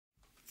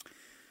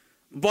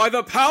By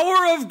the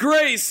power of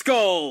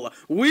Grayskull,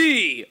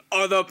 we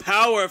are the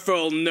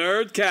Powerful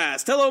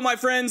Nerdcast. Hello, my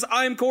friends.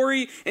 I'm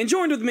Corey, and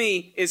joined with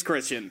me is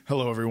Christian.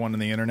 Hello, everyone on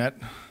the internet.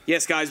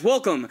 Yes, guys,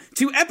 welcome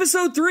to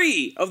episode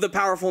 3 of the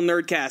Powerful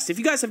Nerdcast. If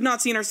you guys have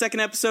not seen our second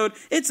episode,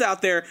 it's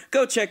out there.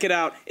 Go check it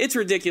out. It's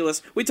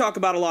ridiculous. We talk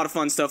about a lot of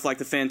fun stuff like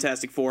the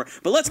Fantastic Four.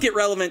 But let's get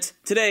relevant.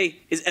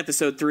 Today is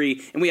episode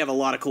 3, and we have a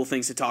lot of cool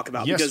things to talk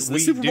about because the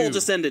Super Bowl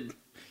just ended.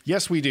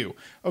 Yes, we do.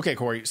 Okay,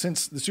 Corey,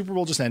 since the Super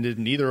Bowl just ended,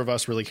 neither of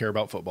us really care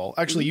about football.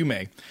 Actually, you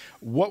may.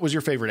 What was your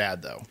favorite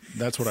ad, though?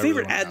 That's what I really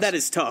want to ask. Favorite ad? That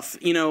is tough.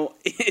 You know,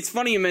 it's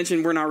funny you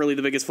mentioned we're not really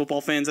the biggest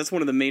football fans. That's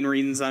one of the main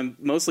reasons I'm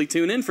mostly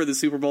tuned in for the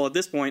Super Bowl at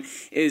this point,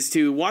 is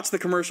to watch the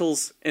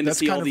commercials and to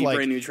see all the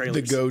brand new trailers.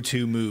 That's kind of like the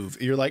go-to move.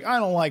 You're like, I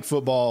don't like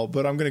football,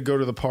 but I'm going to go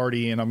to the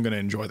party and I'm going to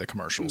enjoy the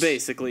commercials.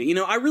 Basically. You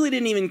know, I really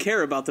didn't even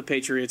care about the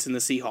Patriots and the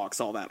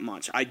Seahawks all that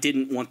much. I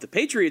didn't want the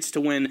Patriots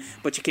to win,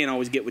 but you can't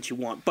always get what you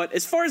want. But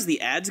as far as the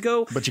ads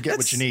go... But you get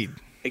what you need.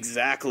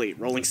 Exactly.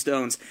 Rolling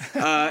Stones.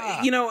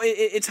 You know,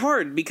 it's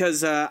hard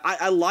because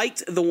I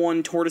liked the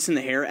one tortoise in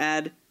the hair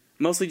ad,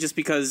 mostly just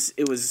because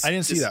it was... I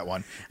didn't see that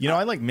one. You know,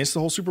 I missed the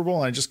whole Super Bowl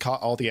and I just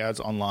caught all the ads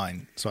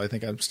online. So I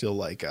think I'm still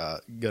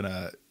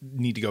gonna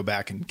need to go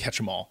back and catch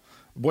them all.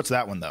 What's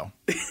that one, though?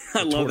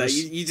 I love that.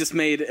 You just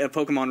made a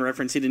Pokemon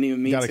reference you didn't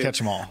even mean to. Gotta catch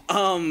them all.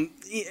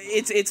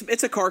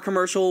 It's a car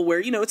commercial where,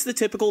 you know, it's the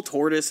typical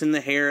tortoise in the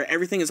hair.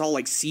 Everything is all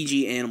like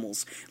CG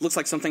animals. It looks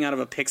like something out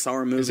of a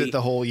Pixar movie. Is it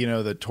the whole, you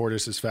know, the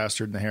tortoise is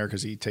faster than the hair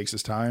because he takes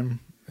his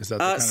time? Is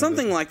that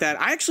something like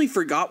that? I actually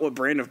forgot what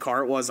brand of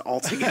car it was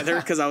altogether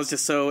because I was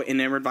just so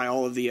enamored by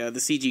all of the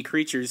CG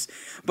creatures.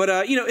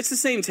 But you know, it's the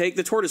same take.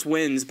 The tortoise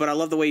wins, but I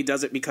love the way he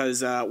does it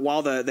because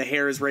while the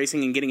hare is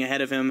racing and getting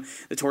ahead of him,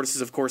 the tortoise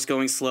is of course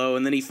going slow,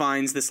 and then he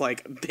finds this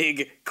like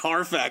big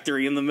car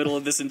factory in the middle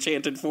of this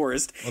enchanted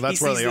forest. Well, that's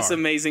he where sees they this are.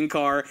 amazing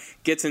car,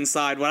 gets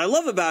inside. What I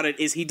love about it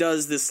is he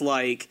does this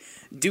like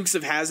Dukes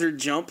of Hazzard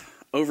jump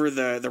over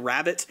the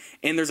rabbit,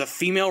 and there's a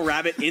female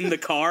rabbit in the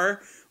car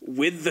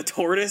with the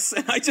tortoise,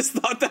 and I just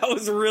thought that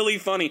was really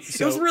funny.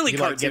 So it was really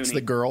cartoony. He gets the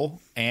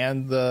girl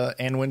and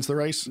wins the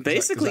race.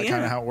 Basically, is that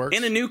kind of how it works?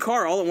 And a new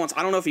car all at once.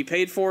 I don't know if he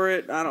paid for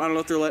it. I don't know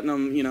if they're letting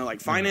him, you know,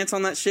 like finance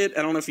on that shit.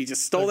 I don't know if he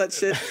just stole that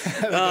shit.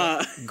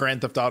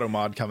 Grand Theft Auto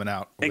mod coming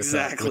out.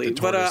 Exactly. With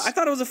the tortoise. But I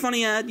thought it was a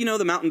funny ad. You know,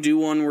 the Mountain Dew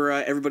one where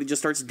everybody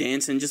just starts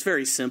dancing. Just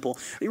very simple.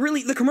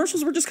 Really, the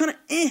commercials were just kind of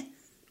eh.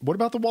 What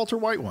about the Walter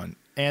White one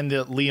and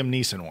the Liam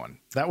Neeson one?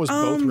 That was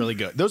both really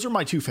good. Those are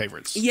my two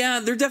favorites. Yeah,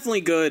 they're definitely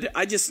good.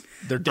 I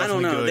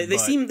don't know. Good,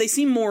 they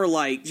seem more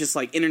like just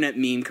like internet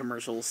meme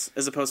commercials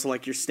as opposed to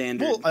like your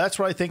standard. Well, that's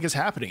what I think is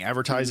happening.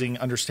 Advertising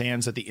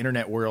understands that the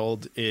internet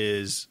world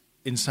is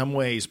in some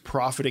ways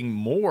profiting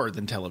more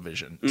than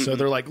television. Mm-hmm. So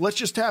they're like, let's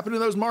just tap into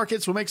those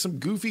markets. We'll make some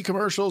goofy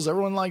commercials.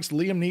 Everyone likes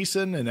Liam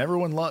Neeson, and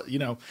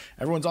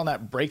everyone's on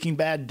that Breaking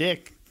Bad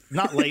dick.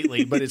 Not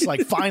lately, but it's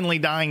like finally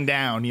dying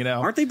down, you know?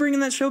 Aren't they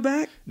bringing that show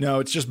back? No,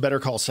 it's just Better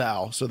Call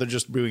Saul. So they're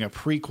just doing a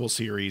prequel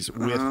series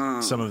with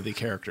some of the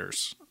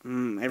characters.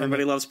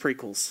 Everybody loves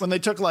prequels. When they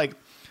took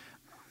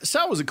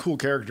Sal was a cool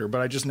character,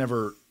 but I just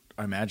never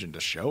imagined a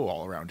show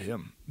all around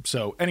him.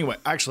 So anyway,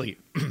 actually,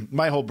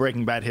 my whole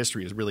Breaking Bad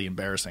history is really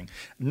embarrassing.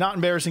 Not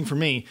embarrassing for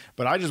me,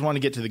 but I just want to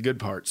get to the good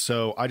part.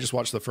 So I just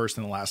watched the first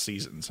and the last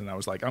seasons, and I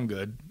was like, I'm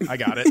good. I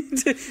got it.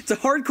 To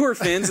hardcore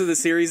fans of the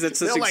series, that's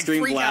just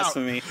extreme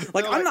blasphemy.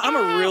 I'm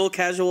a real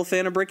casual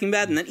fan of Breaking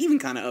Bad, and that even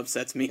kind of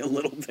upsets me a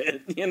little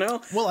bit, you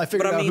know? Well, I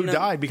figured out who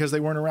died because they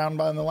weren't around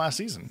in the last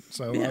season.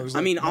 So yeah. I was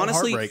like,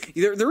 honestly, heartbreak.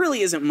 there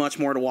really isn't much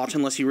more to watch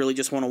unless you really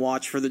just want to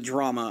watch for the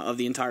drama of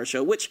the entire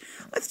show, which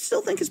I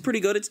still think is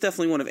pretty good. It's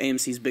definitely one of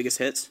AMC's biggest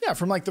hits. Yeah,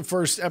 from the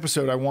first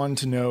episode, I wanted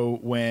to know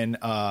when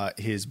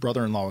his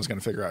brother-in-law was going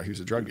to figure out he was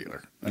a drug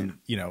dealer. And,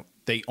 you know,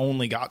 they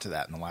only got to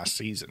that in the last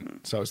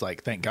season. So I was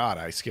like, thank God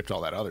I skipped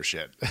all that other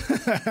shit.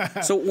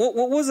 So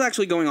what was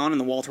actually going on in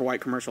the Walter White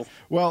commercial?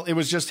 Well, it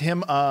was just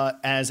him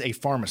as a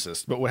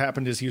pharmacist. But what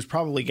happened is he was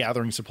probably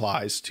gathering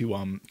supplies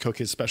to cook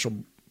his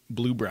special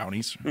blue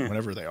brownies,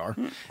 whatever they are.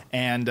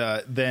 And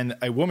then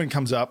a woman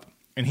comes up,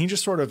 and he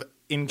just sort of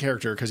in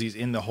character because he's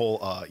in the whole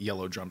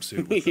yellow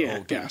jumpsuit with the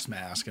whole gas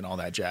mask and all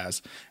that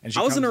jazz. And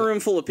I was in a room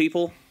full of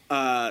people.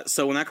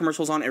 So when that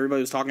commercial was on,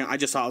 everybody was talking. I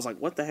was like,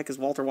 what the heck is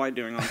Walter White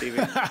doing on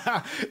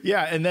TV?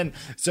 Yeah. And then,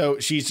 so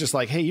she's just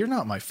like, hey, you're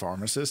not my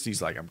pharmacist.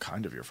 He's like, I'm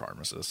kind of your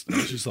pharmacist.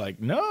 And she's like,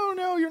 no,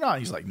 you're not.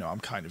 He's like, no, I'm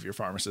kind of your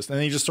pharmacist. And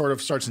then he just sort of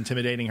starts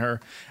intimidating her.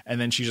 And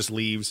then she just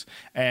leaves.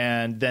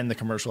 And then the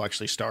commercial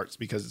actually starts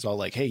because it's all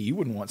like, hey, you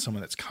wouldn't want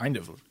someone that's kind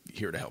of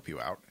here to help you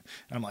out.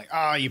 And I'm like,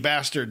 you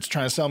bastards,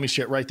 trying to sell me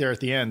shit right there at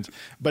the end.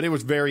 But it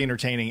was very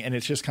entertaining. And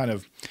it's just kind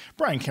of,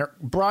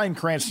 Bryan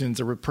Cranston's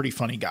a pretty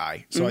funny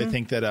guy. So I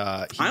think that,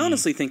 I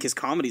honestly think his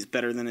comedy's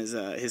better than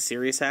his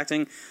serious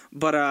acting,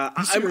 but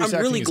I'm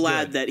really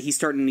glad that he's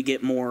starting to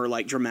get more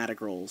like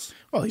dramatic roles.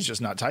 Well, he's just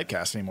not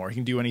typecast anymore. He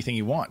can do anything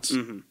he wants.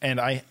 Mm-hmm.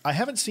 And I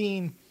haven't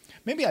seen,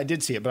 maybe I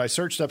did see it, but I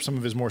searched up some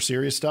of his more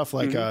serious stuff,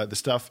 like the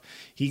stuff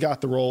he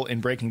got the role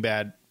in Breaking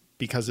Bad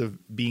because of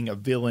being a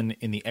villain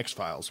in the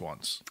X-Files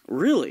once.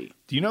 Really?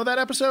 Do you know that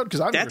episode? Because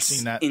I've never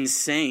seen that.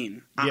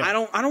 Insane. Yeah.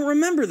 I don't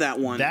remember that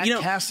one. That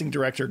casting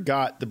director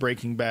got the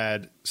Breaking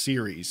Bad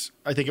series.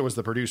 I think it was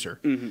the producer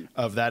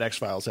of that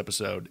X-Files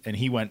episode. And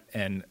he went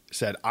and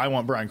said, I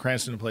want Bryan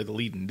Cranston to play the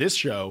lead in this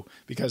show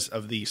because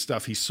of the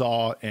stuff he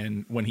saw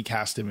and when he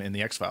cast him in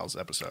the X-Files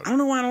episode. I don't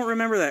know why I don't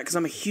remember that because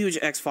I'm a huge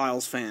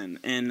X-Files fan.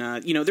 And,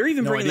 they're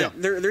even bringing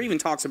that. There are even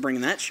talks of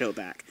bringing that show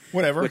back.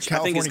 Whatever.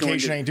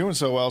 Californication ain't doing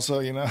so well, so,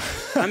 you know.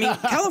 I mean,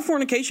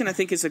 Californication, I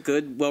think, is a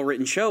good,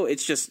 well-written show.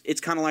 It's just,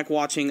 it's kind of like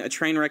watching a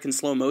train wreck in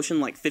slow motion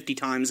like 50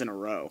 times in a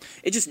row.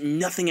 It just,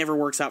 nothing ever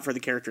works out for the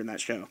character in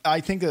that show. I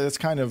think that it's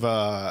kind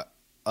of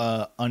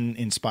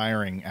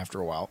uninspiring after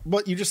a while.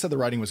 But you just said the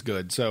writing was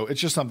good, so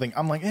it's just something,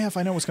 I'm like, if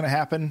I know what's going to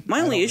happen.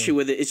 My only issue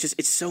with it is just,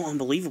 it's so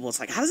unbelievable. It's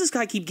like, how does this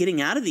guy keep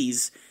getting out of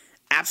these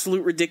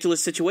absolute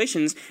ridiculous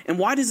situations, and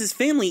why does his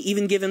family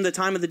even give him the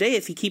time of the day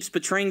if he keeps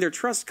betraying their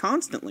trust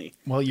constantly?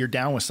 Well, you're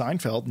down with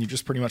Seinfeld, and you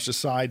just pretty much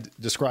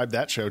described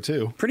that show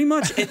too. Pretty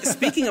much.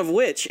 Speaking of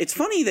which, it's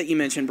funny that you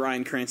mentioned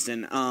Bryan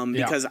Cranston,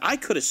 because I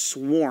could have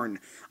sworn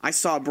I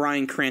saw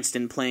Bryan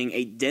Cranston playing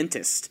a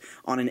dentist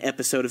on an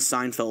episode of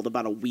Seinfeld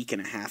about a week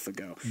and a half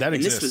ago. That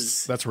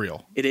exists. That's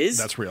real. It is?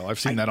 That's real. I've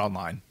seen that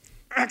online.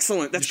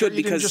 Excellent. That's good because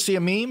you didn't just see a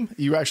meme.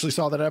 You actually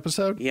saw that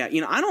episode. Yeah,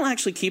 I don't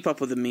actually keep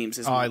up with the memes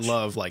as much. I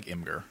love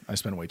Imgur. I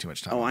spend way too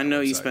much time. Oh, I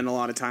know you spend a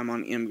lot of time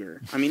on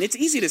Imgur. I mean, it's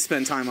easy to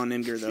spend time on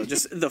Imgur though.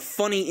 Just the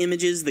funny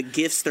images, the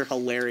GIFs, they're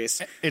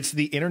hilarious. It's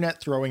the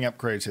internet throwing up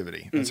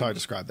creativity. That's how I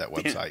describe that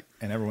website. Yeah.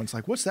 And everyone's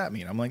like, "What's that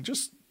mean?" I'm like,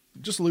 just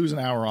lose an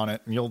hour on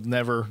it, and you'll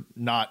never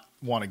not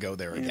want to go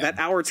there again. That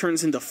hour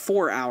turns into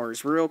 4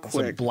 hours real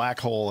quick. It's a black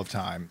hole of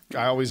time.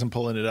 I always am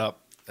pulling it up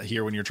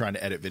here when you're trying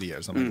to edit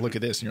videos. I'm like, look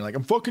at this, and you're like,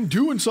 I'm fucking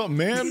doing something,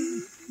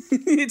 man.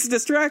 It's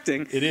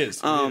distracting. It is.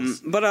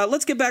 But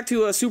let's get back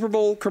to Super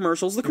Bowl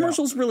commercials. The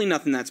commercials really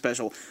nothing that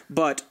special,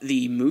 but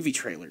the movie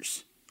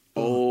trailers.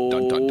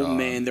 Dun, dun, dun.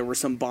 Man, there were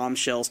some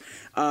bombshells.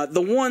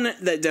 The one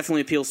that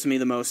definitely appeals to me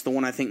the most, the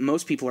one I think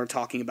most people are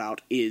talking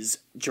about, is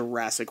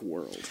Jurassic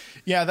World.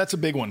 Yeah, that's a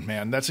big one,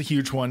 man. That's a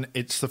huge one.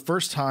 It's the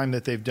first time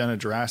that they've done a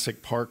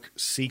Jurassic Park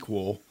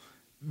sequel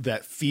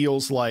that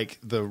feels like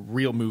the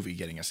real movie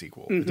getting a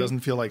sequel. It doesn't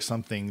feel like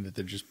something that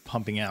they're just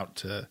pumping out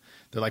to.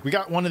 They're like, we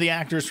got one of the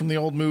actors from the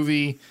old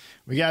movie.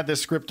 We got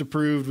this script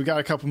approved. We got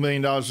a couple $1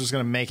 million. We're just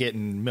going to make it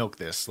and milk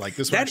this. Like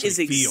this. That is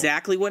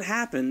exactly what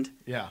happened.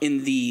 Yeah.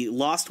 In the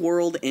Lost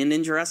World and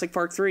in Jurassic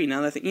Park 3.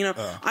 Now that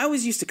I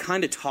always used to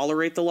kind of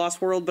tolerate the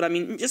Lost World, but I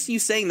mean, just you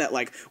saying that,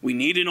 like, we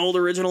need an old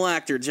original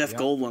actor, Jeff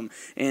Goldblum,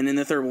 and in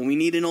the third one, we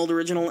need an old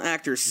original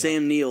actor,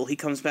 Sam Neill. He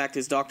comes back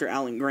as Dr.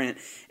 Alan Grant,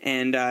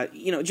 and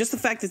just the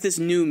fact that this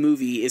new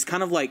movie is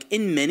kind of like,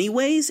 in many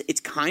ways, it's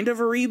kind of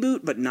a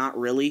reboot, but not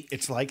really.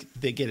 It's like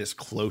they get as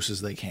close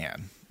as they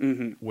can.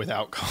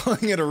 Without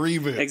calling it a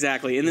reboot.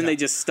 Exactly. And then they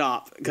just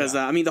stop. Because,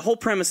 the whole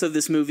premise of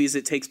this movie is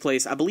it takes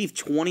place, I believe,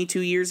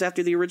 22 years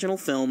after the original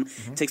film.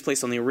 It takes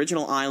place on the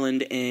original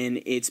island, and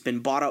it's been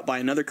bought up by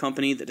another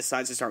company that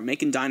decides to start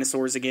making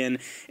dinosaurs again.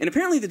 And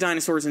apparently the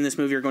dinosaurs in this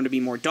movie are going to be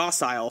more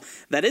docile.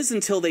 That is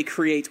until they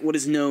create what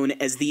is known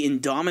as the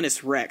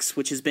Indominus Rex,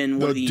 which has been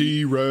one of the...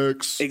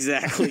 D-Rex.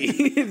 Exactly.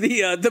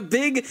 the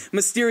big,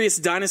 mysterious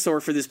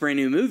dinosaur for this brand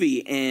new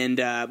movie.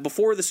 And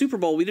before the Super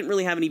Bowl, we didn't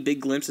really have any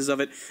big glimpses of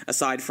it,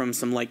 aside from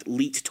some like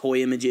leaked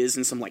toy images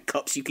and some like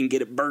cups you can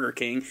get at Burger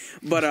King.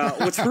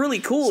 But what's really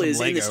cool is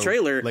in this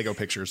trailer, Lego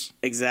pictures.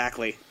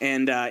 Exactly.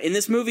 And in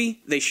this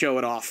movie, they show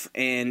it off,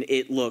 and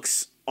it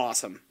looks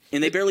awesome.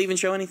 And they barely even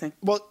show anything.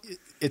 Well,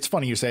 it's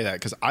funny you say that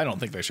because I don't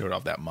think they showed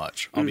off that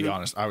much. I'll be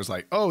honest. I was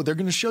like, oh, they're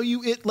going to show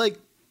you it like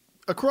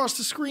across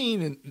the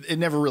screen, and it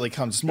never really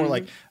comes. It's more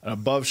like an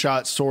above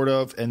shot sort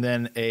of, and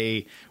then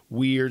a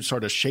weird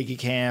sort of shaky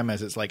cam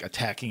as it's like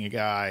attacking a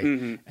guy,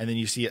 and then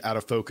you see it out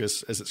of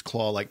focus as its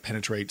claw like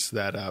penetrates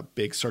that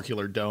big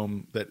circular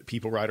dome that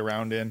people ride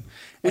around in.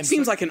 Which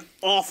seems like an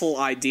awful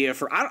idea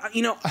for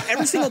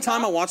every single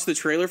time I watch the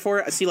trailer for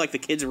it, I see like the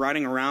kids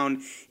riding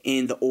around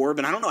in the orb,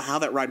 and I don't know how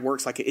that ride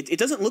works. Like it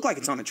doesn't look like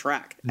it's on a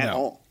track at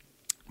all.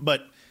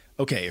 But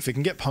okay, if it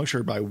can get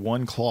punctured by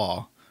one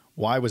claw,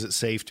 why was it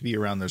safe to be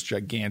around those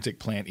gigantic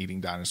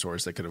plant-eating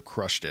dinosaurs that could have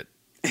crushed it?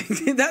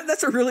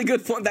 That's a really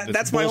good point.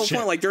 That's my whole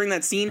point. Like during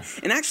that scene,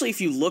 and actually, if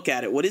you look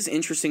at it, what is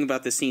interesting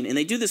about this scene, and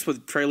they do this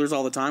with trailers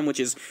all the time, which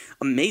is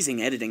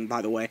amazing editing,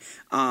 by the way.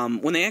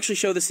 When they actually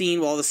show the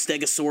scene while the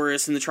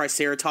Stegosaurus and the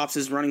Triceratops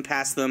is running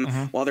past them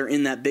while they're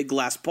in that big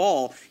glass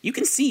ball, you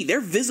can see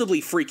they're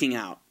visibly freaking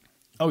out.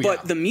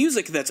 But the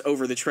music that's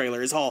over the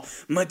trailer is all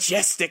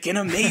majestic and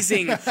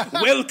amazing.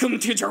 Welcome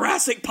to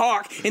Jurassic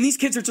Park. And these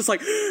kids are just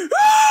like,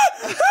 ah!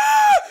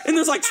 Ah! And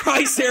there's like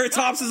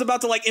Triceratops is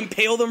about to like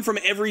impale them from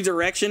every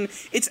direction.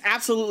 It's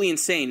absolutely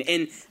insane.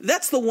 And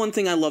that's the one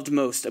thing I loved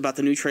most about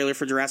the new trailer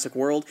for Jurassic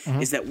World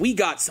is that we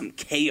got some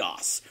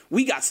chaos.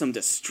 We got some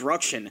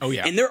destruction. Oh,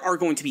 yeah. And there are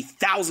going to be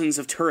thousands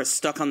of tourists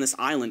stuck on this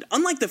island.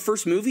 Unlike the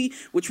first movie,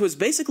 which was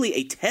basically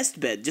a test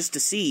bed just to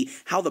see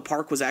how the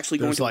park was actually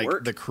going to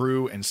work. The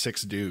crew and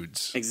 6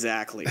 dudes.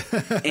 Exactly.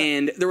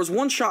 And there was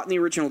one shot in the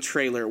original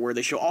trailer where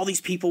they show all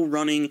these people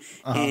running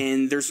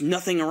and there's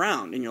nothing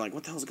around. And you're like,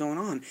 what the hell's going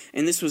on?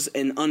 And this was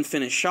an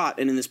unfinished shot.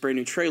 And in this brand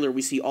new trailer,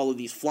 we see all of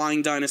these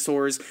flying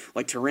dinosaurs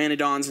like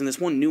pteranodons and this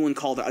one new one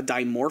called a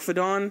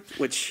dimorphodon,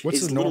 which What's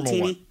is the little normal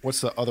teeny. one?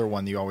 What's the other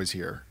one you always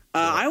hear?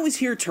 I always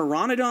hear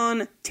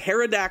pteranodon,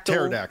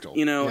 pterodactyl,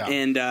 yeah.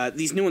 and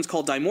these new ones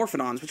called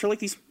dimorphodons, which are like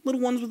these little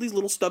ones with these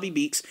little stubby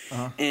beaks.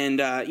 And,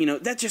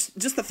 that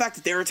just the fact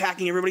that they're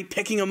attacking everybody,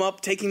 picking them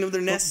up, taking them to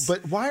their nests.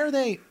 But why are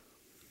they...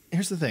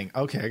 Here's the thing.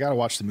 Okay, I got to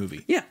watch the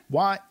movie. Yeah.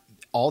 Why...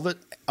 All the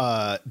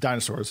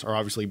dinosaurs are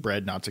obviously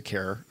bred not to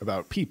care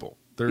about people.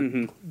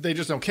 They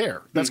just don't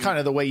care. That's kind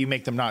of the way you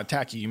make them not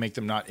attack you. You make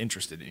them not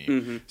interested in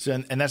you.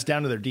 So, and that's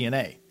down to their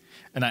DNA.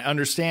 And I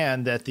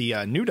understand that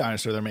the new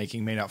dinosaur they're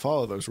making may not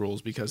follow those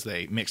rules because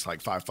they mixed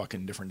like 5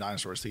 fucking different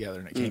dinosaurs together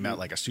and it came out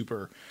like a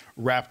super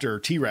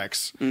raptor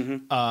T-Rex.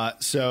 But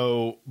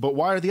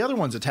why are the other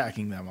ones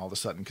attacking them all of a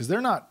sudden? Because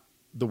they're not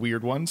the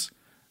weird ones.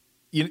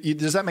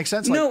 Does that make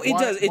sense? No, like, it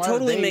does. It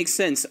totally makes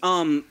sense.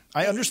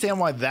 I understand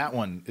why that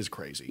one is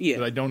crazy,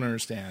 but I don't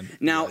understand.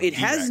 Now, it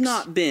has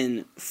not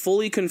been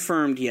fully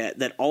confirmed yet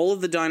that all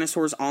of the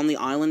dinosaurs on the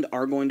island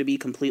are going to be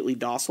completely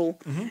docile.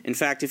 In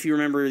fact, if you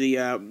remember,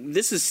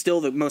 this is still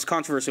the most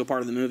controversial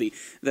part of the movie.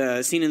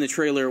 The scene in the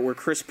trailer where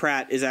Chris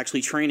Pratt is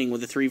actually training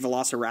with the 3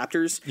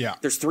 velociraptors. Yeah.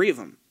 There's 3 of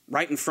them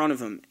right in front of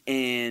him,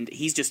 and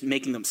he's just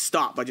making them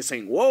stop by just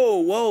saying,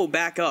 whoa,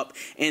 back up.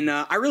 And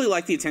I really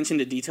like the attention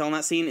to detail in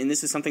that scene, and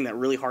this is something that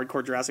really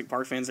hardcore Jurassic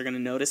Park fans are going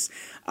to notice.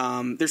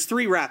 There's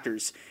 3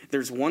 raptors.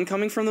 There's 1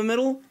 coming from the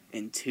middle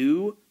and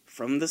 2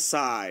 from the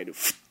side.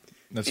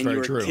 That's and very true.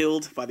 And you were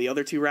killed by the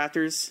other 2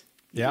 raptors.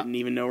 You Yeah. didn't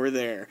even know we're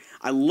there.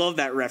 I love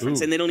that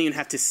reference, and they don't even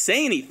have to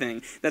say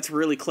anything. That's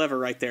really clever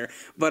right there.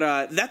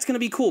 But that's going to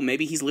be cool.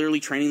 Maybe he's literally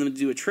training them to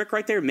do a trick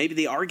right there. Maybe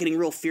they are getting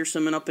real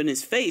fearsome and up in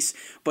his face,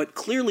 but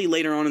clearly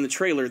later on in the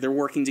trailer, they're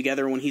working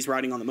together when he's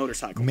riding on the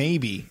motorcycle.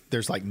 Maybe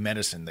there's like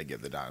medicine they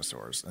give the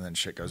dinosaurs, and then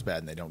shit goes bad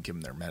and they don't give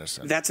them their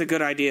medicine. That's a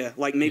good idea.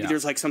 Like maybe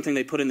there's like something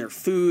they put in their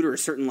food or a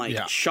certain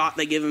shot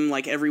they give them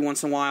like every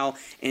once in a while,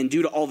 and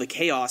due to all the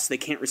chaos, they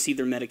can't receive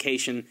their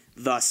medication.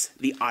 Thus,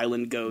 the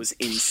island goes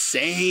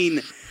insane.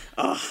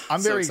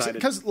 I'm very excited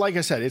because, like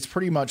I said, it's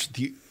pretty much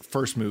the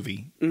first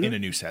movie in a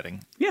new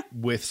setting,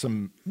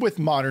 with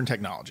modern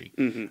technology.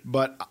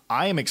 But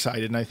I am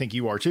excited, and I think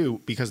you are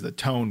too, because the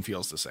tone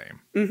feels the same.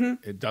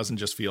 It doesn't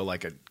just feel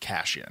like a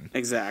cash in.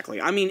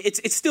 Exactly. I mean,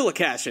 it's still a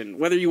cash in,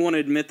 whether you want to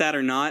admit that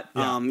or not.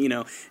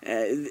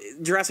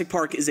 Jurassic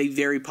Park is a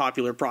very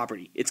popular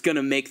property. It's going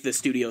to make the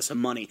studio some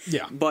money.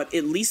 Yeah. But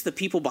at least the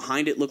people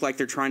behind it look like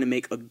they're trying to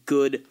make a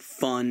good,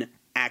 fun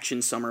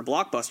action summer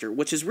blockbuster,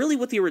 which is really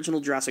what the original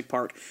Jurassic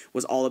Park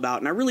was all about.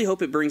 And I really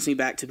hope it brings me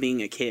back to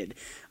being a kid,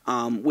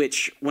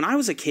 which when I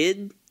was a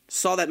kid,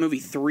 saw that movie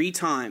 3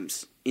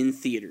 times in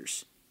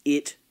theaters.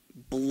 It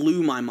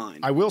blew my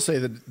mind. I will say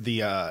that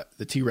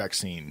the T-Rex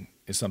scene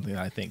is something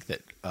that I think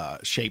that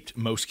shaped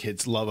most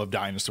kids' love of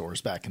dinosaurs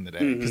back in the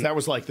day, because that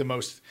was like the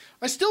most,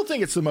 I still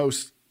think it's the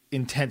most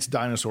intense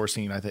dinosaur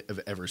scene I've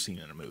ever seen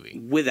in a movie,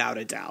 without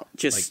a doubt.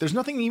 Just like, there's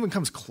nothing that even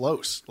comes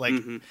close. Like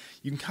you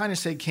can kind of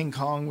say King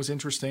Kong was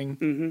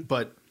interesting,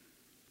 but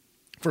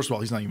first of all,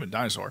 he's not even a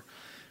dinosaur.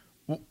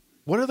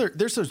 What other?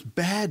 There's those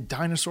bad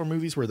dinosaur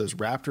movies where those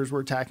raptors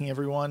were attacking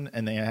everyone,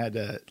 and they had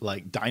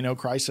like Dino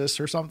Crisis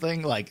or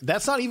something. Like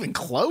that's not even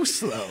close,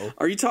 though.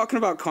 Are you talking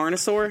about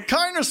Carnosaur?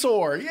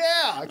 Carnosaur,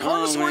 yeah.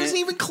 Carnosaur isn't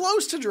even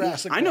close to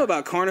Jurassic Park. I know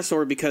about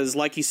Carnosaur because,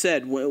 like you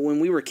said,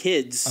 when we were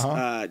kids,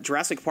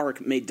 Jurassic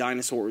Park made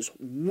dinosaurs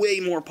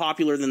way more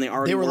popular than they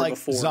already were like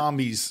before.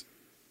 Zombies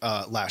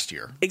last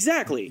year.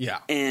 Exactly. Yeah.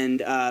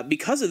 And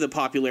because of the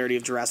popularity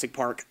of Jurassic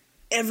Park,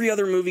 every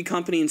other movie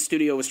company and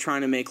studio was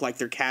trying to make like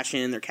their cash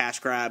in, their cash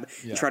grab,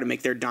 and try to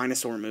make their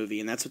dinosaur movie,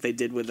 and that's what they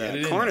did with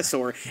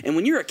Carnosaur. And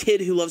when you're a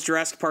kid who loves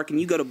Jurassic Park and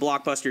you go to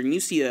Blockbuster and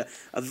you see a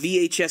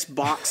VHS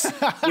box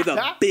with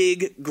a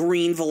big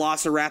green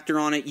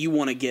velociraptor on it, you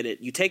want to get it.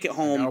 You take it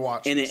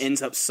home and it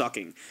ends up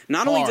sucking.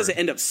 Not only does it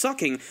end up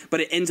sucking, but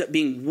it ends up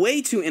being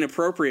way too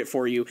inappropriate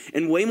for you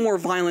and way more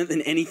violent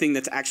than anything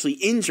that's actually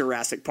in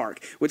Jurassic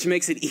Park, which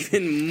makes it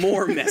even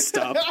more messed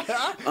up.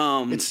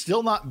 It's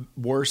still not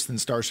worse than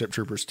Starship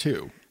Troopers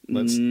 2.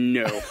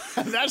 No.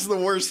 That's the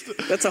worst.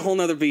 That's a whole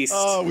nother beast.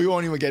 Oh, we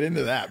won't even get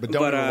into that, but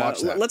don't ever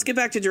watch that. Let's get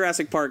back to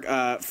Jurassic Park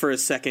for a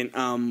second.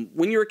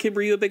 When you were a kid,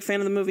 were you a big fan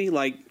of the movie?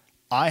 Like,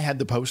 I had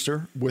the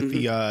poster with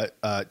the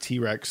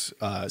T-Rex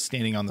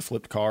standing on the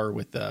flipped car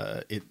with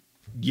it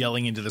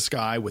yelling into the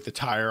sky with the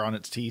tire on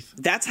its teeth.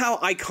 That's how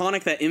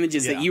iconic that image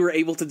is, that you were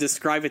able to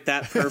describe it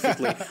that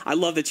perfectly. I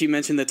love that you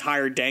mentioned the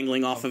tire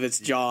dangling off of its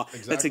jaw.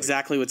 Exactly. That's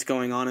exactly what's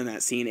going on in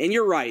that scene. And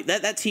you're right.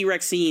 That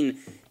T-Rex scene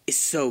is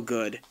so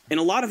good. And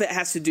a lot of it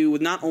has to do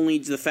with not only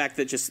the fact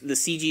that just the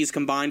CG is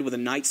combined with a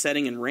night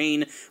setting and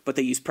rain, but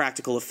they use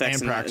practical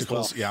effects and in that as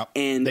well. Yeah.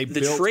 And they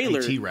the built trailer,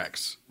 a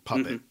T-Rex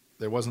puppet.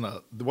 There wasn't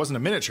a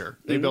miniature.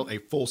 They built a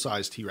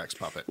full-size T-Rex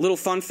puppet. Little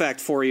fun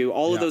fact for you.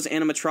 All of those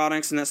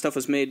animatronics and that stuff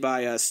was made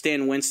by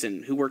Stan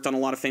Winston, who worked on a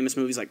lot of famous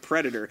movies like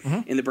Predator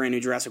in the brand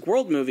new Jurassic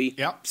World movie.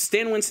 Yep.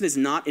 Stan Winston is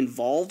not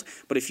involved,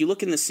 but if you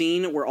look in the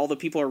scene where all the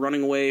people are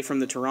running away from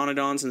the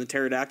pteranodons and the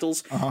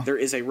pterodactyls, there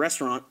is a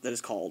restaurant that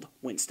is called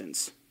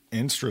Winston's.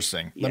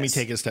 Interesting. Let me Yes.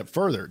 take it a step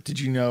further. Did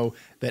you know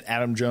that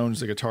Adam Jones,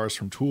 the guitarist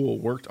from Tool,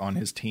 worked on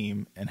his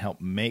team and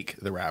helped make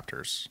the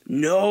Raptors?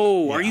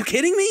 No, are you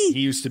kidding me?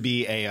 He used to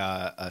be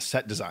a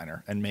set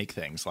designer and make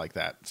things like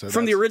that. So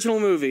From the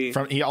original movie.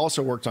 he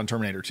also worked on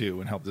Terminator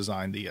 2 and helped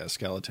design the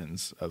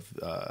skeletons of.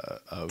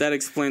 That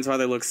explains why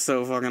they look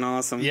so fucking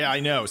awesome. Yeah, I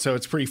know. So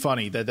it's pretty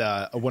funny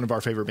that one of our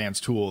favorite bands,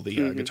 Tool, the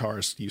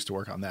guitarist, used to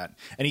work on that,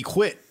 and he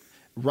quit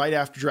right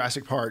after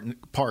Jurassic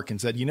Park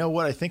and said, "You know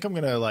what? I think I'm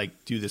gonna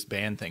do this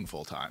band thing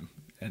full time."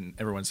 And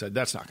everyone said,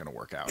 that's not going to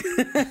work out.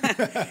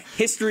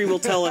 History will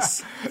tell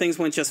us things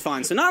went just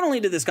fine. So not only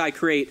did this guy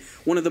create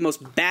one of the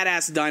most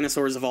badass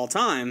dinosaurs of all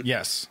time,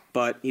 Yes.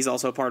 but he's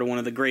also part of one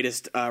of the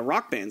greatest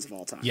rock bands of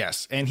all time.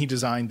 Yes. And he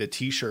designed the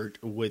T-shirt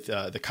with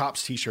the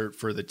Cops T-shirt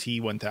for the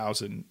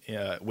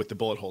T-1000 with the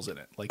bullet holes in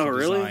it. Like he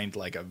designed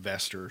like a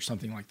vest or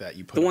something like that.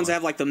 You put the ones on. that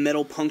have like the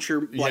metal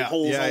puncture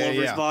holes all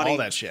over his body. All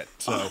that shit.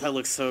 So that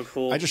looks so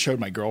cool. I just showed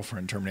my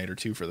girlfriend Terminator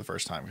 2 for the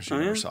first time because she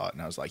never saw it.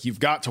 And I was like,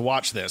 you've got to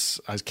watch this.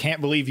 I can't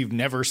believe you've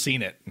never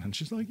seen it. And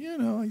she's like,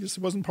 I just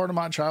wasn't part of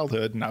my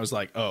childhood. And I was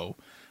like, oh,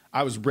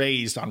 I was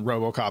raised on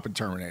RoboCop and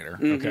Terminator.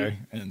 Okay.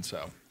 And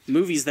so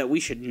movies that we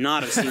should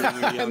not have seen when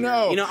we were younger.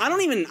 No. I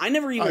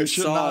never even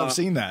should not have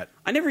seen that.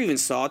 I never even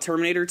saw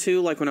Terminator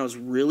 2 like when I was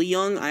really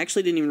young. I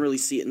actually didn't even really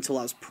see it until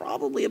I was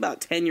probably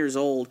about 10 years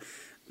old.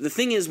 The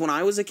thing is, when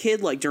I was a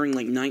kid, like during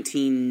like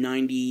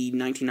 1990,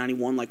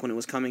 1991, like when it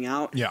was coming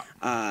out,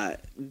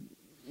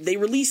 they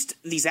released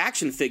these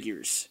action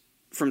figures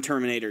from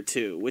Terminator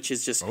 2, which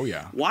is just,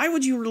 why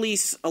would you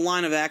release a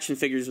line of action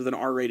figures with an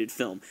R-rated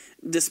film?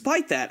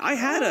 Despite that, I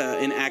had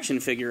an action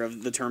figure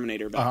of the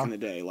Terminator back in the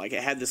day. Like,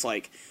 it had this,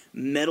 like,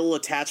 metal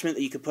attachment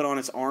that you could put on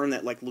its arm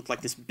that, like, looked like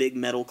this big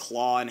metal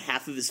claw, and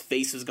half of his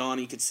face was gone,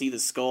 and you could see the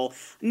skull.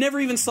 Never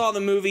even saw the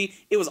movie.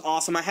 It was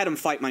awesome. I had him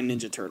fight my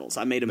Ninja Turtles.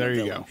 I made him a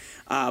villain.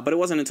 But it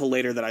wasn't until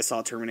later that I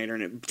saw Terminator,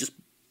 and it just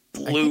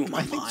blew my mind.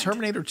 I think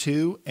Terminator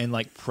 2 and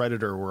like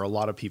Predator were a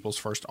lot of people's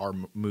first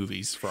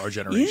movies for our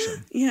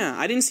generation. Yeah.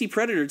 I didn't see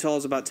Predator until I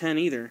was about 10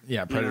 either.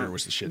 Yeah, Predator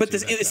was the shit. But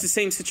it's the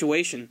same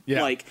situation.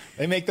 Yeah. Like,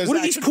 they make those. What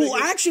are these cool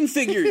action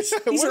figures?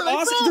 These are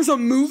awesome. There's a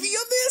movie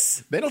of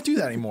this? They don't do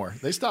that anymore.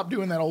 They stopped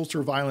doing that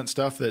ultra violent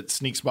stuff that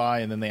sneaks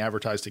by and then they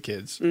advertise to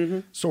kids.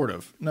 Sort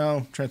of.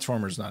 No,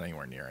 Transformers not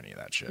anywhere near any of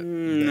that shit.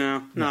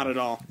 No, not at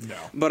all. No.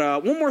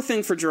 But one more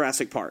thing for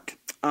Jurassic Park.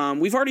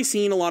 We've already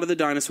seen a lot of the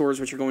dinosaurs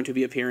which are going to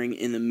be appearing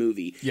in the movie.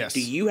 Yes.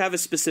 Do you have a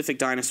specific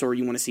dinosaur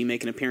you want to see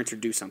make an appearance or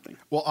do something?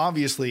 Well,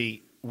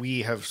 obviously,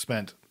 we have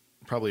spent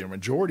probably a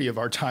majority of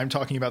our time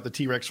talking about the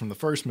T-Rex from the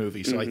first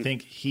movie. So I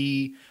think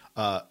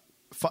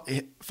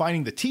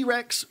finding the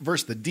T-Rex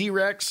versus the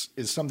D-Rex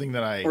is something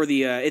that I... Or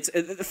the... it's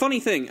a funny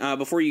thing,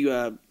 before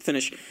you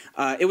finish,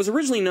 it was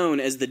originally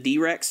known as the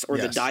D-Rex or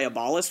the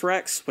Diabolus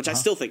Rex, which I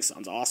still think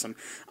sounds awesome.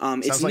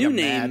 Sounds its like new a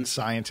name... mad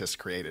scientist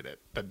created it.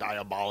 The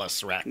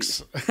Diabolus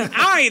Rex.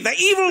 I, the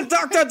evil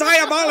Dr.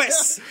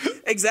 Diabolus!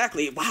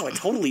 Exactly. Wow, it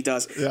totally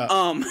does.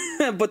 Yeah.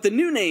 But the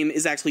new name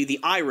is actually the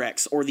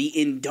I-Rex or the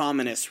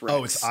Indominus Rex.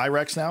 Oh, it's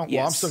I-Rex now? Yes.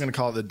 Well, I'm still going to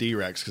call it the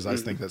D-Rex because I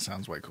think that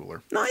sounds way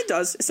cooler. No, it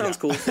does. It sounds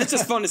cool. It's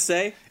just fun to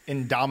say.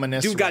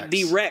 Indominus Dude got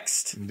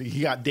Rex. D-Rexed.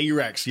 He got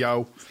D-Rex,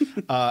 yo.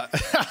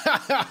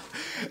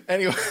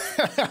 Anyway.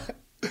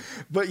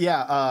 But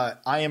yeah,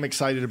 I am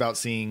excited about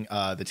seeing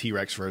the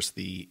T-Rex versus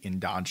the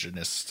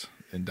endogenous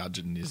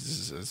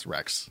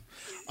Rex.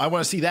 I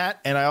want to see that,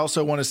 and I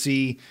also want to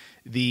see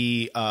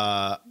the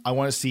I'm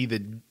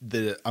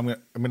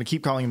going to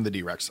keep calling him the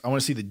D-Rex. I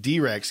want to see the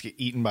D-Rex get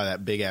eaten by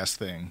that big ass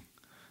thing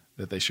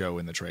that they show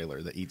in the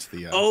trailer that eats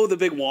the the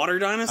big water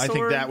dinosaur. I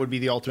think that would be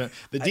the ultimate.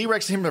 The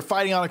D-Rex and him are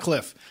fighting on a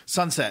cliff.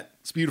 Sunset.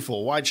 It's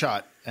beautiful. Wide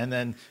shot. And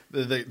then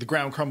the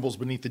ground crumbles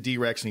beneath the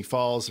D-Rex and he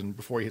falls, and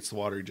before he hits the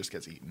water he just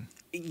gets eaten.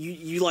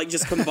 You like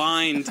just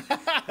combined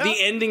the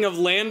ending of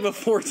Land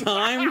Before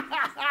Time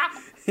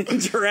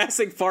in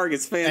Jurassic Park.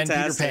 It's fantastic.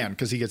 And Peter Pan,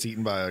 because he gets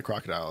eaten by a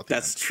crocodile at the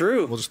end.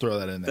 True. We'll just throw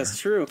that in there. That's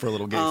true. For a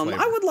little gay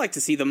flavor. I would like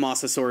to see the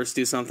Mosasaurus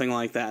do something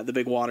like that, the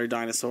big water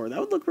dinosaur. That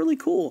would look really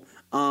cool.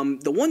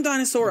 The one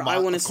dinosaur I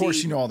want to see... Of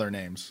course you know all their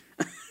names.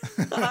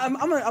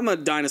 I'm a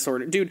dinosaur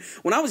dude.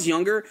 When I was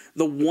younger,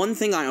 the one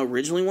thing I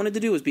originally wanted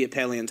to do was be a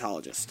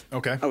paleontologist.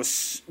 Okay. I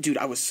was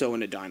so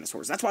into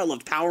dinosaurs. That's why I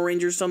loved Power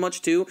Rangers so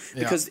much too,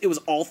 because it was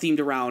all themed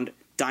around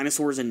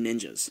dinosaurs and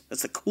ninjas.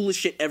 That's the coolest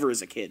shit ever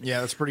as a kid. Yeah,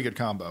 that's a pretty good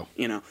combo.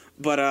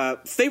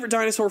 But favorite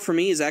dinosaur for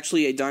me is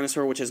actually a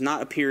dinosaur which has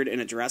not appeared in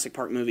a Jurassic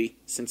Park movie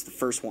since the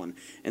first one,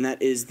 and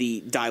that is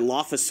the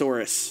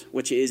Dilophosaurus,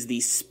 which is the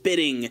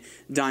spitting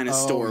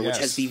dinosaur, which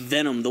has the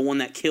venom, the one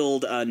that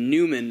killed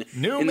Newman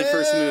in the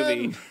first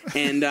movie.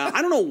 And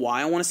I don't know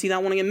why I want to see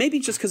that one again. Maybe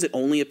just because it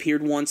only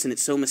appeared once and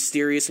it's so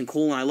mysterious and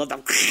cool, and I love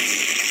that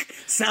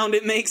sound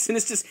it makes, and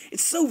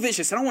it's so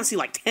vicious. I don't want to see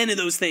like 10 of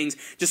those things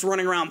just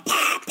running around,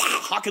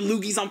 hawking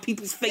loogies on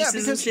people's faces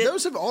and because shit.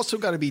 those have also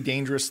got to be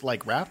dangerous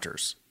like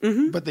raptors,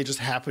 but they just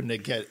happen to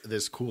get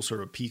this cool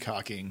sort of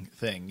peacocking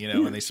thing,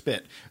 and they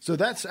spit. So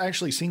that's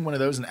actually seeing one of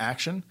those in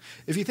action.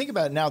 If you think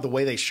about it now, the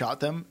way they shot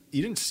them,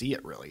 you didn't see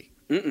it really.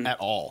 At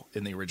all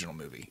in the original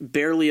movie.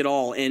 Barely at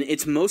all, and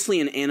it's mostly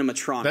an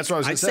animatronic. That's what I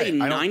was going to say.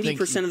 I'd say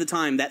 90% of the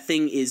time, that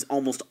thing is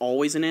almost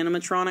always an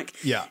animatronic.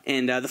 Yeah.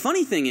 And the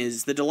funny thing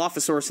is, the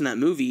Dilophosaurus in that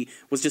movie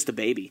was just a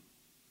baby.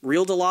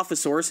 Real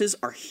Dilophosauruses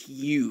are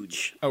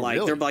huge. Oh,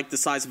 really? They're like the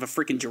size of a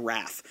freaking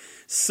giraffe.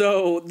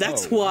 So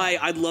that's why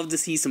I'd love to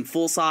see some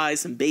full size,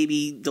 some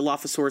baby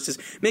Dilophosauruses.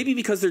 Maybe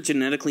because they're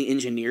genetically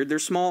engineered, they're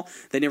small.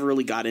 They never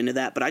really got into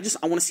that. But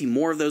I want to see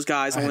more of those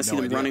guys. I want to see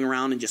them running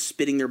around and just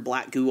spitting their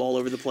black goo all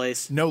over the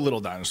place. No little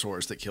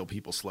dinosaurs that kill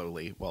people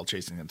slowly while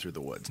chasing them through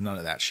the woods. None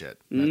of that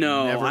shit.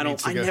 No, I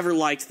don't. I never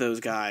liked those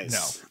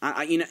guys. No,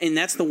 and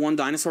that's the one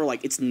dinosaur.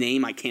 Like its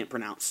name, I can't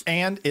pronounce.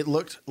 And it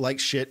looked like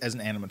shit as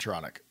an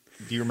animatronic.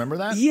 Do you remember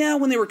that? Yeah,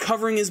 when they were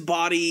covering his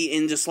body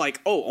and just like,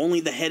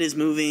 only the head is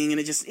moving, and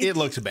it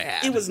looked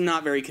bad. It was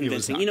not very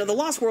convincing. The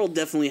Lost World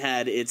definitely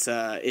had its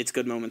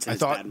good moments and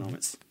its bad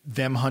moments.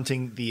 Them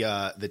hunting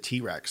the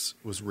T-Rex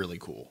was really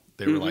cool.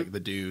 They were like the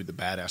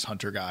badass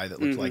hunter guy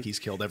that looked like he's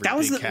killed every big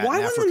cat in Africa.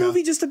 Why wasn't the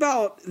movie just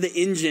about the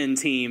InGen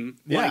team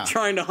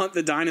trying to hunt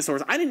the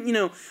dinosaurs? I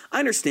didn't, I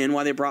understand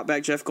why they brought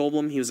back Jeff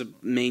Goldblum. He was a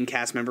main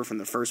cast member from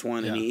the first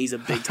one, and he's a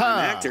big time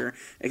actor.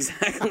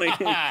 Exactly.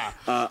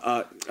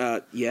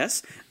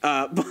 Yes,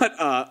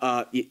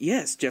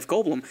 yes, Jeff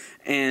Goldblum,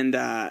 and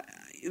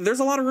there's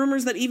a lot of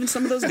rumors that even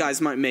some of those guys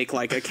might make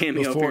like a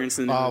cameo appearance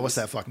in the movies. What's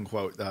that fucking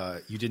quote?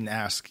 You didn't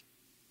ask.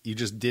 You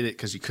just did it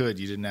because you could.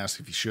 You didn't ask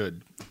if you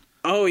should.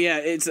 Oh, yeah.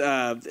 It's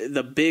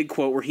the big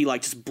quote where he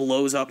like just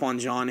blows up on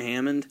John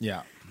Hammond.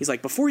 Yeah. He's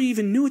like, before you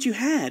even knew what you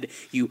had,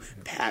 you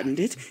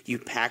patented it, you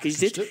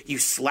packaged it, you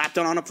slapped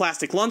it on a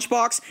plastic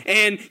lunchbox,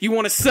 and you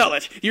want to sell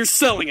it. You're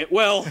selling it.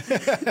 Well,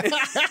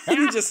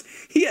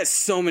 he has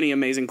so many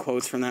amazing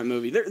quotes from that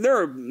movie.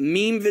 There are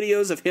meme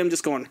videos of him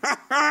just going,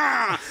 ha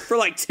ha, for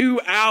like 2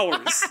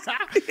 hours.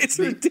 It's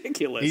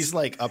ridiculous. He's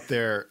like up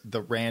there,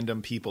 the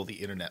random people the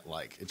internet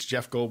like. It's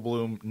Jeff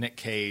Goldblum, Nick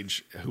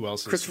Cage, who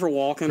else? Christopher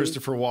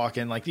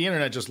Walken. Like the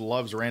internet just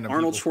loves random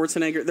Arnold people.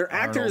 Schwarzenegger. They're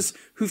actors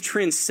who've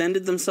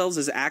transcended themselves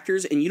as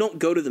actors, and you don't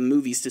go to the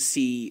movies to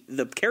see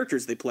the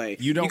characters they play.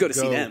 You don't go to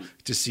see them.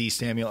 To see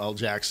Samuel L.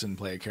 Jackson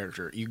play a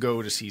character. You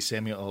go to see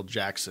Samuel L.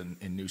 Jackson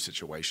in new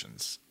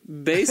situations.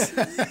 That's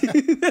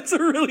a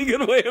really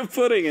good way of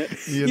putting it.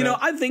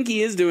 I think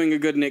he is doing a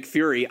good Nick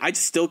Fury. I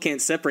just still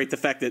can't separate the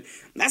fact that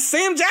that's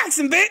Sam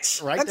Jackson,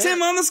 bitch. Right that's there.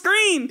 him on the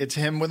screen. It's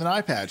him with an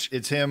eye patch.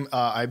 It's him.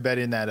 I bet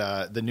in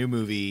that the new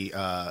movie.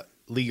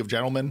 League of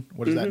Gentlemen.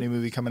 What is that new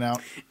movie coming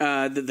out?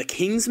 The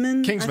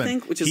Kingsman, I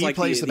think, which is like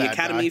the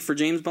Academy for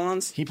James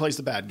Bonds. He plays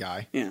the bad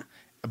guy. Yeah.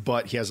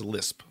 But he has a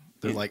lisp.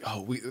 They're like,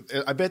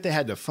 I bet they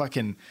had to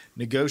fucking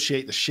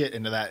negotiate the shit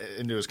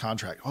into his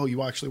contract. Oh,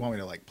 you actually want me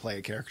to like play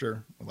a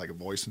character with like a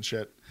voice and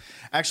shit?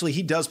 Actually,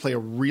 he does play a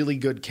really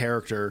good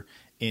character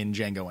in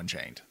Django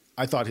Unchained.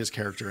 I thought his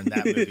character in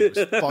that movie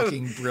was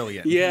fucking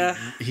brilliant. Yeah.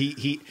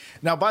 He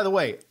Now, by the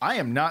way, I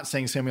am not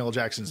saying Samuel L.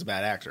 Jackson's a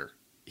bad actor.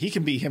 He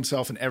can be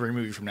himself in every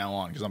movie from now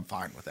on because I'm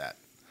fine with that.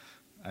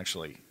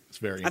 Actually, it's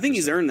very. I think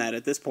he's earned that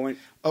at this point.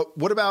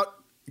 What about?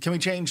 Can we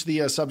change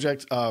the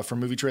subject from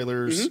movie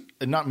trailers?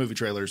 Not movie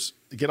trailers.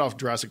 Get off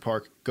Jurassic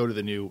Park. Go to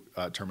the new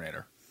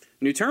Terminator.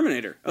 New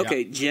Terminator.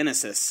 Okay, yeah.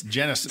 Genesis,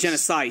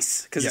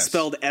 because it's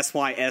spelled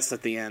SYS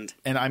at the end.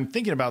 And I'm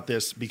thinking about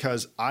this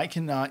because I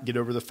cannot get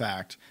over the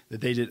fact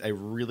that they did a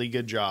really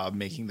good job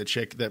making the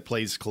chick that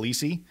plays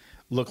Khaleesi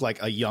look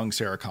like a young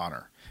Sarah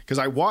Connor. Because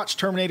I watched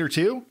Terminator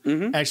 2,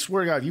 and I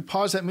swear to God, if you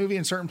pause that movie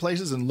in certain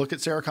places and look at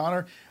Sarah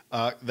Connor,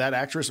 that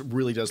actress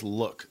really does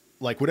look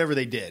like whatever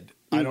they did.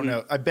 I don't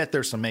know. I bet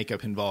there's some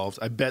makeup involved.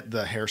 I bet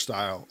the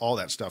hairstyle, all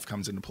that stuff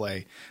comes into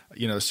play.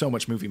 There's so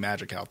much movie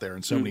magic out there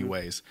in so many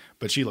ways.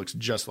 But she looks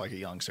just like a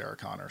young Sarah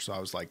Connor, so I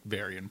was like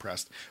very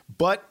impressed.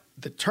 But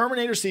the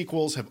Terminator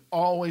sequels have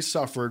always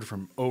suffered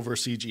from over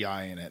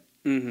CGI in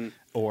it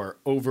or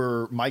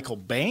over Michael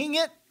Baying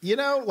it. I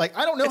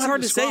don't know. It's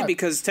hard to say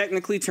because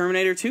technically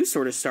Terminator 2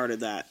 sort of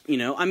started that. The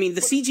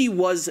CG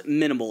was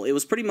minimal. It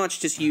was pretty much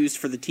just used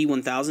for the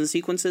T-1000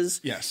 sequences.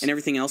 Yes. And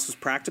everything else was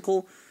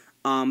practical.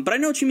 But I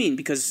know what you mean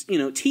because,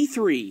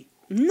 T3,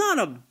 not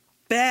a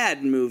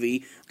bad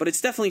movie, but it's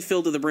definitely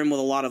filled to the brim with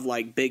a lot of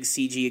like big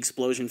CG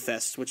explosion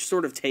fests, which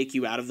sort of take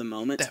you out of the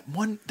moment.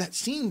 That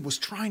scene was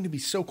trying to be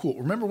so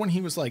cool. Remember when he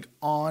was like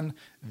on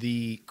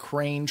the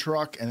crane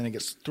truck and then it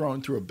gets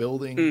thrown through a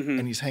building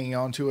and he's hanging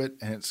onto it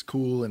and it's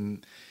cool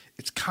and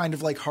it's kind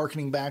of like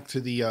hearkening back to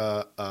the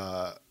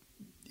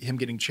him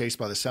getting chased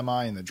by the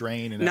semi in the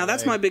drain. Now,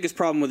 that's my biggest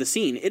problem with the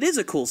scene. It is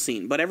a cool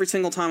scene, but every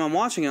single time I'm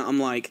watching it, I'm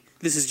like,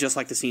 this is just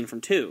like the scene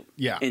from 2.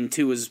 Yeah. And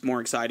 2 is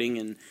more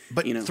exciting.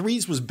 But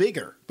 3's was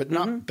bigger, but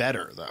not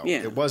better, though.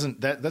 Yeah. It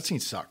wasn't, that scene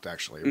sucked,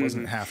 actually. It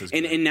wasn't half as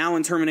good. And now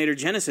in Terminator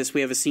Genesis,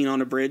 we have a scene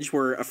on a bridge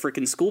where a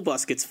freaking school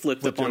bus gets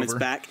flipped up on its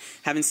back.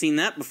 Haven't seen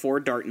that before,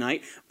 Dark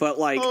Knight. But,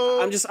 like,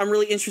 I'm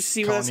really interested to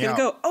see where that's going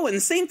to go. Oh, and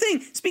the same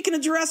thing. Speaking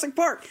of Jurassic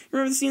Park,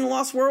 remember the scene in The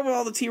Lost World where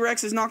all the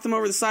T-Rexes knocked them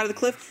over the side of the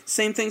cliff?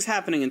 Same thing's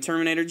happening in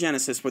Terminator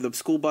Genesis where the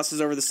school bus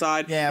is over the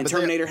side and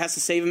Terminator has to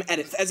save him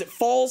as it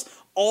falls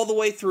all the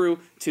way through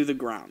to the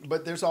ground.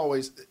 But there's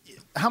always...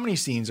 How many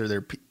scenes are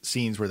there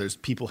scenes where there's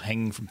people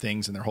hanging from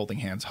things and they're holding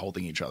hands,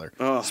 holding each other?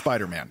 Oh,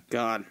 Spider-Man.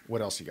 God.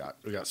 What else you got?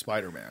 We got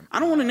Spider-Man. I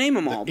don't want to name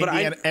them all, but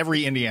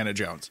every Indiana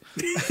Jones.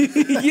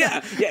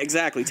 yeah,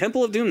 exactly.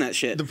 Temple of Doom, that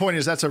shit. The point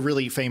is that's a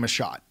really famous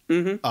shot.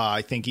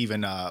 I think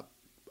even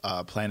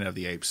Planet of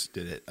the Apes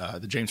did it.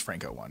 The James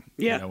Franco one.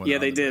 Yeah,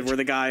 they did. Where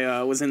the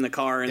guy was in the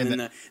car and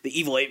then the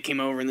evil ape came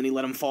over and then he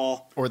let him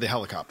fall. Or the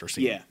helicopter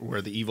scene,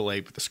 where the evil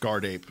ape, the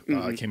scarred ape,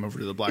 came over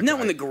to the black guy. Isn't that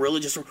when the gorilla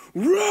just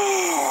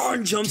roar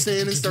and jumps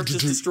in and starts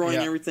just destroying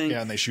everything?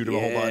 Yeah, and they shoot him a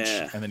whole bunch,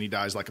 and then he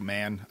dies like a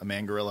man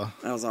gorilla.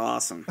 That was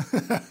awesome.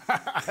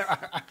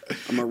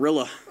 A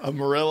marilla. A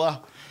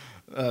marilla.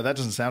 That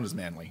doesn't sound as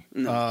manly.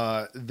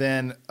 No.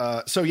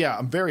 So yeah,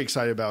 I'm very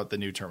excited about the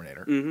new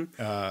Terminator.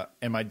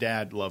 And my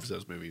dad loves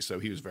those movies, so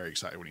he was very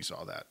excited when he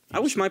saw that. I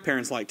wish my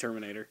parents liked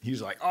Terminator. He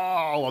was like,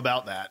 all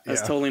about that.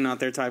 That's totally not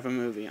their type of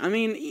movie. I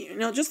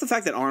mean, just the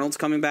fact that Arnold's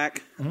coming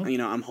back,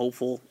 I'm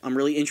hopeful. I'm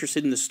really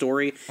interested in the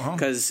story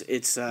because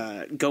it's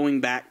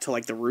going back to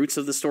like the roots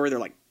of the story. They're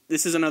like,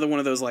 this is another one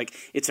of those like,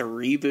 it's a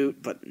reboot,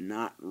 but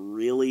not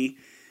really.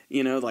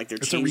 Like they're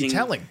changing. It's a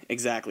retelling.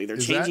 Exactly. They're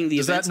changing the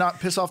events. Does that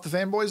not piss off the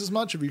fanboys as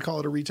much if you call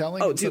it a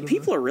retelling? Oh, dude,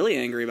 people are really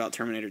angry about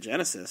Terminator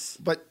Genesis.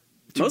 But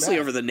mostly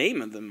over the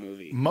name of the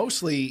movie.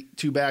 Mostly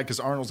too bad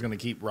because Arnold's going to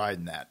keep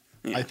riding that.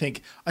 Yeah. I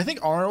think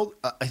Arnold,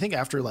 I think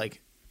after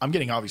like, I'm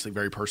getting obviously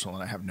very personal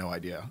and I have no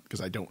idea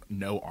because I don't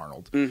know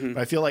Arnold. But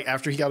I feel like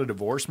after he got a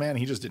divorce, man,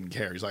 he just didn't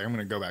care. He's like, I'm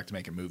going to go back to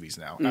making movies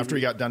now. After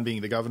he got done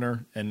being the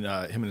governor and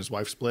him and his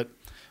wife split,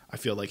 I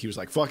feel like he was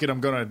like, fuck it,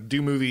 I'm going to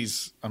do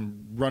movies.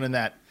 I'm running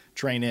that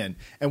train in.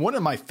 And one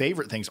of my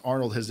favorite things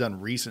Arnold has done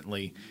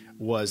recently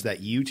was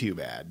that YouTube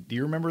ad. Do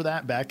you remember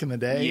that back in the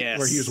day? Yes.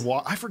 Where he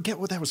was I forget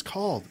what that was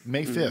called.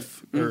 May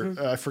 5th.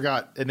 Or I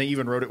forgot. And they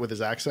even wrote it with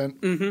his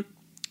accent.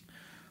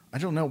 I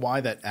don't know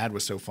why that ad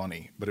was so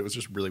funny, but it was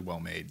just really well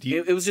made.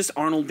 It was just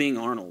Arnold being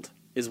Arnold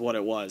is what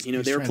it was.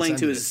 They were playing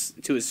to his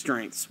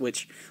strengths,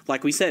 which,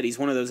 like we said, he's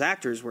one of those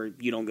actors where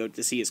you don't go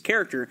to see his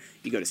character,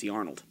 you go to see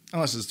Arnold.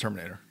 Unless it's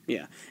Terminator.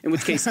 Yeah. In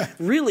which case,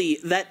 really,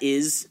 that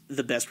is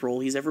the best role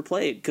he's ever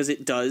played because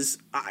it does,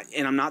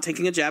 and I'm not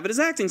taking a jab at his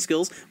acting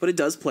skills, but it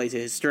does play to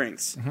his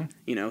strengths.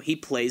 He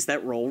plays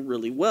that role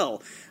really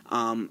well.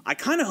 I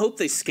kind of hope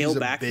they scale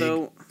back,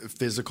 though.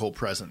 Physical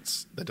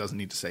presence that doesn't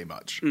need to say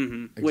much.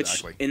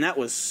 Exactly. And that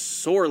was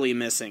sorely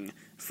missing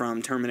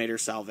from Terminator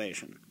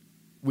Salvation.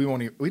 We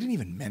didn't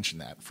even mention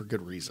that for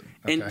good reason.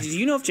 Okay? And do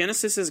you know if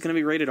Genesis is going to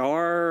be rated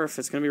R or if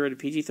it's going to be rated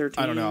PG-13?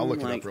 I don't know. I'll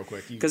look it up real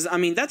quick. Because, I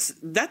mean,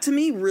 that to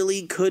me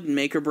really could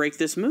make or break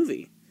this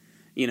movie.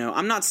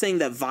 I'm not saying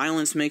that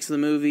violence makes the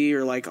movie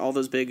or like all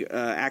those big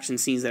action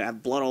scenes that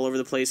have blood all over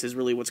the place is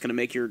really what's going to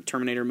make your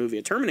Terminator movie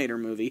a Terminator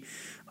movie.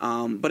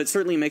 But it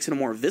certainly makes it a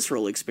more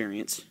visceral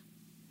experience.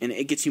 And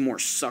it gets you more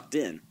sucked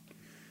in.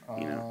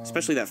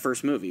 Especially that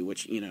first movie,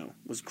 which,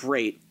 was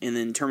great. And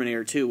then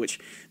Terminator 2, which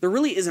there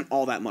really isn't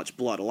all that much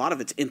blood. A lot of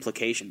it's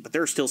implication, but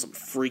there are still some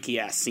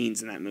freaky-ass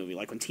scenes in that movie.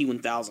 Like when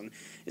T-1000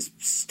 is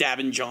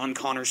stabbing John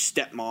Connor's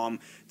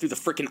stepmom through the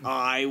freaking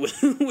eye with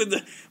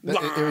the...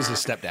 It was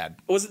his stepdad.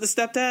 Was it the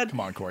stepdad?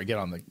 Come on, Corey, get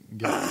on the...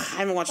 I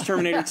haven't watched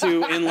Terminator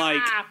 2 in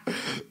like...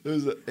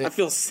 I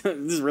feel... This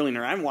is really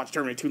nerd. I haven't watched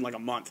Terminator 2 in like a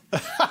month.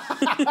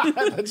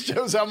 That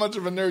shows how much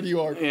of a nerd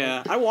you are, Corey.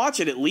 Yeah, I watch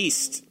it at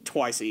least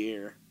twice a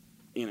year.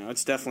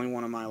 It's definitely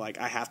one of my,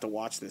 I have to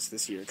watch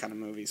this year kind of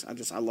movies.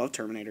 I love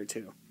Terminator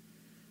 2.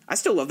 I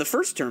still love the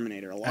first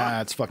Terminator a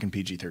lot. It's fucking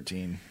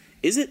PG-13.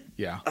 Is it?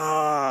 Yeah.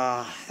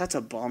 That's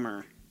a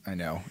bummer. I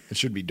know. It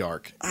should be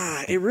dark.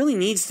 It really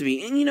needs to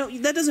be.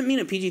 And, that doesn't mean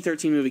a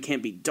PG-13 movie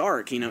can't be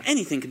dark.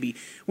 Anything can be.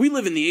 We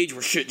live in the age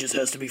where shit just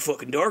has to be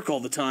fucking dark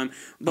all the time.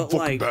 But,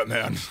 fucking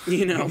Batman.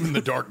 I'm in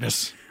the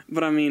darkness.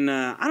 But, I mean,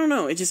 I don't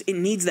know. It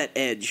needs that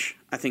edge,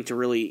 I think, to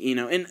really,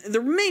 and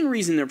the main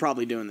reason they're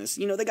probably doing this,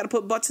 they got to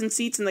put butts in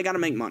seats and they got to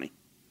make money.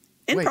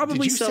 And wait, probably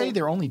did you say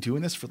they're only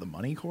doing this for the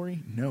money,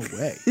 Corey? No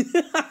way.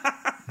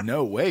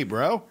 No way,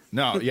 bro.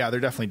 No, yeah, they're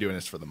definitely doing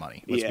this for the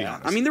money. Let's be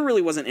honest. I mean, there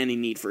really wasn't any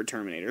need for a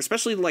Terminator,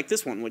 especially like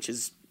this one, which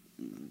is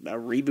a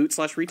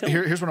reboot/retell.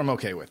 Here's what I'm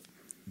okay with.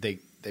 They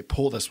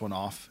pull this one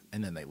off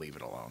and then they leave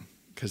it alone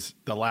because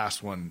the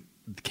last one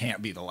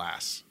can't be the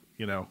last.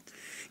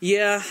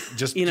 Yeah.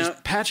 Just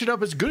patch it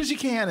up as good as you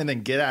can and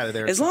then get out of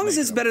there. As long as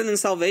it's better than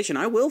Salvation,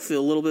 I will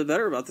feel a little bit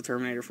better about the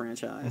Terminator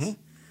franchise.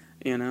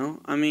 You know,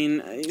 I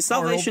mean,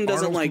 Salvation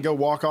doesn't Arnold like can go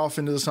walk off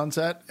into the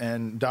sunset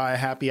and die a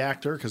happy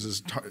actor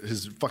because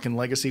his fucking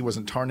legacy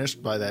wasn't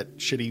tarnished by that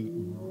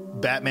shitty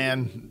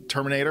Batman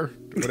Terminator,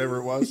 whatever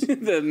it was.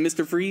 the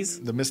Mr. Freeze.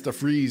 The Mr.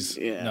 Freeze.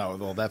 Yeah. No,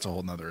 well, that's a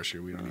whole nother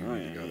issue. We don't even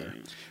need to go there.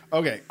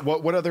 Okay,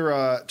 what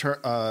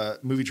other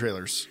movie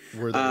trailers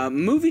were there?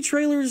 Movie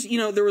trailers, you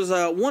know, there was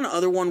one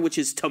other one, which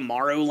is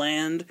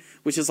Tomorrowland,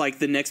 which is like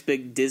the next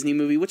big Disney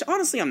movie, which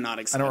honestly I'm not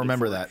excited I don't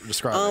remember for. that.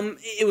 Describe it.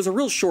 It was a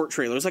real short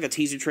trailer. It was like a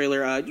teaser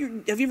trailer. Have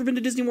you ever been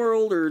to Disney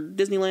World or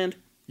Disneyland?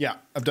 Yeah,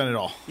 I've done it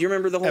all. You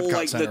remember the whole Epcot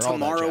like Center, the all that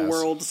Tomorrow jazz.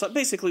 World? So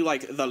basically,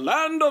 like the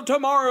land of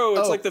tomorrow.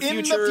 It's like the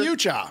future. In the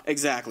future.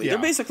 Exactly. Yeah.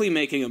 They're basically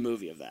making a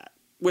movie of that.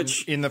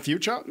 Which in the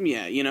future?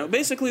 Yeah, you know,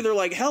 basically they're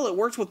like, hell, it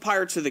worked with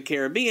Pirates of the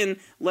Caribbean.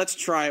 Let's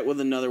try it with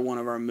another one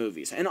of our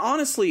movies. And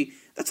honestly,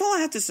 that's all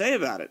I have to say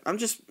about it. I'm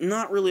just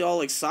not really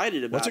all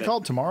excited about it. What's it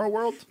called? Tomorrow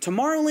World?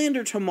 Tomorrowland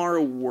or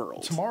Tomorrow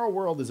World? Tomorrow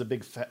World is a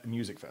big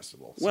music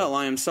festival. So Well,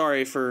 I am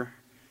sorry for.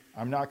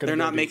 I'm not going. They're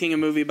not making a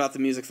movie about the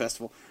music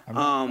festival.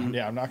 I'm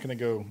not going to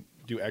go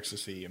do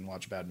ecstasy and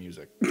watch bad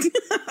music.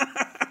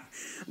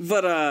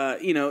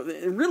 But, you know,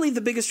 really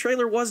the biggest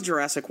trailer was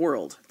Jurassic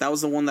World. That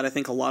was the one that I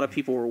think a lot of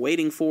people were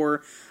waiting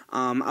for.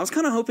 I was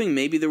kind of hoping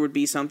maybe there would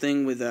be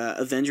something with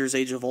Avengers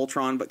Age of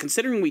Ultron, but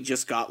considering we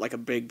just got like a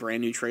big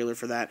brand new trailer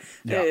for that,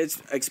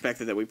 it's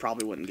expected that we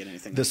probably wouldn't get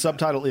anything. The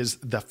subtitle is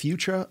The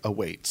Future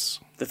Awaits.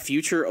 The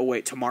Future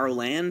Awaits.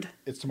 Tomorrowland?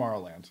 It's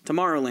Tomorrowland.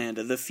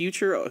 Tomorrowland. The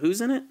Future. Who's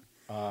in it?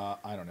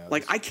 I don't know.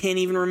 Like, I can't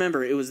even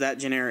remember. It was that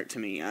generic to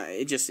me.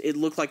 It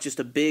looked like just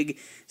a big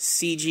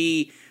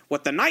CG,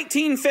 what the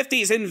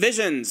 1950s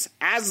envisions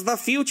as the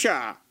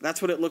future.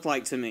 That's what it looked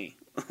like to me.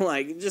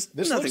 Like, just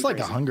this nothing looks like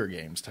crazy. a Hunger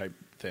Games type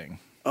thing.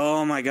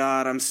 Oh my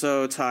god, I'm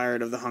so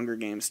tired of the Hunger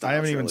Games style I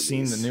haven't even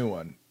trilogies. seen the new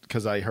one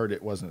because I heard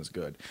it wasn't as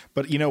good.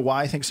 But you know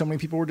why I think so many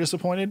people were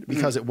disappointed?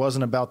 Because it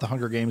wasn't about the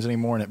Hunger Games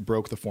anymore and it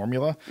broke the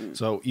formula.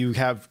 So you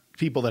have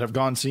people that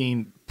have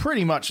seen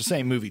pretty much the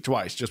same movie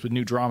twice, just with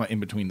new drama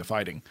in between the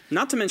fighting.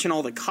 Not to mention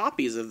all the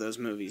copies of those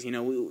movies. You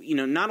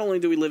know, not only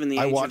do we live in the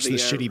age I watched of the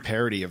the shitty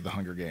parody of the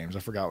Hunger Games. I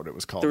forgot what it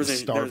was called. There was The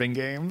Starving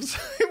Games.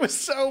 It was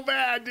so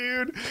bad,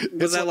 dude.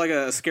 Was that like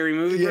a scary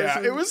movie Yeah,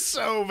 version? it was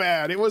so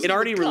bad. It was. It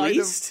already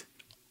released?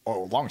 A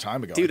long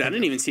time ago. Dude, I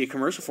didn't even see a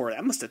commercial for it.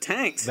 That must have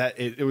tanked.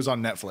 It was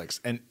on Netflix,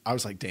 and I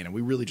was like, Dana,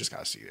 we really just got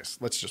to see this.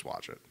 Let's just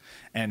watch it.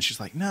 And she's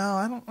like,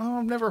 no,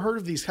 I've never heard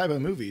of these type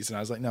of movies. And I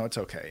was like, no, it's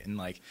okay. And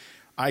like,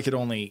 I could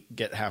only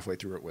get halfway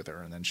through it with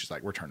her, and then she's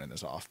like, we're turning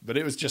this off. But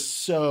it was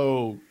just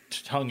so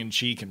tongue in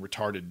cheek and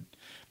retarded.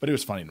 But it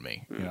was funny to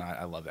me. You know,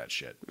 I love that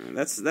shit.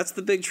 That's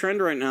the big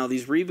trend right now.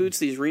 These reboots,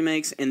 these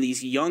remakes, and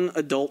these young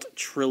adult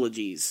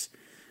trilogies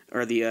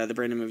are the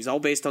brand new movies, all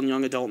based on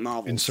young adult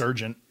novels.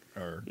 Insurgent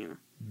or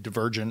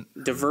Divergent.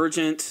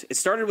 Divergent. It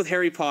started with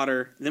Harry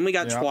Potter, then we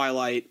got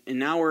Twilight, and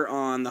now we're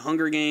on the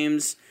Hunger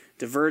Games,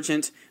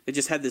 Divergent. They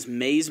just had this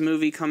Maze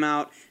movie come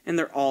out, and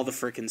they're all the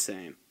frickin'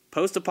 same.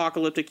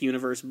 Post-apocalyptic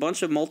universe,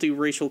 bunch of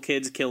multiracial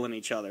kids killing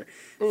each other.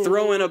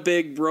 Throw in a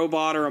big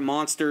robot or a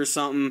monster or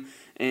something,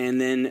 and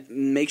then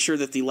make sure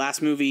that the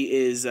last movie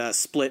is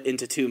split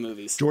into two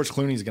movies. George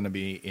Clooney's going to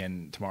be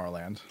in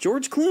Tomorrowland.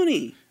 George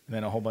Clooney. And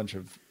then a whole bunch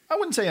of, I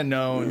wouldn't say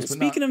unknowns. But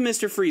Speaking of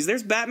Mr. Freeze,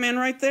 there's Batman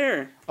right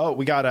there. Oh,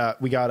 we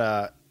got the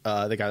guy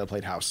that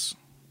played House.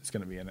 Is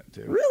going to be in it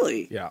too.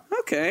 Really? Yeah.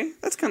 Okay,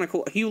 that's kind of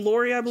cool. Hugh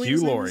Laurie, I believe. Hugh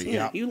his name Laurie, is?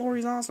 yeah. Hugh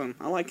Laurie's awesome.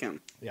 I like him.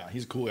 Yeah,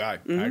 he's a cool guy.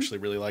 I actually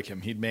really like him.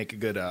 He'd make a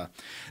good,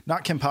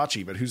 not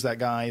Kenpachi, but who's that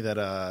guy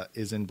that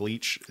is in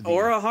Bleach?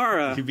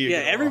 Orahara. He'd be a Yeah,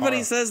 good everybody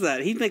Orahara. says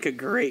that. He'd make a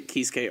great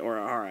Kisuke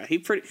Orahara.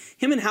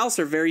 Him and House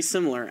are very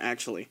similar,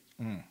 actually.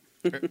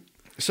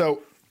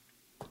 So,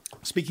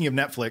 speaking of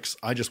Netflix,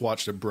 I just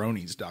watched a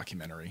Bronies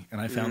documentary, and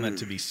I found that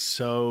to be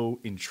so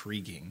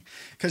intriguing.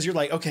 Because you're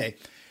like, okay,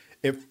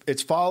 if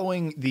it's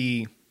following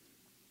the...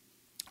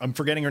 I'm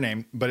forgetting her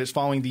name, but it's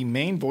following the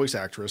main voice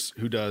actress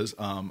who does,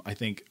 I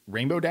think,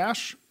 Rainbow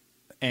Dash,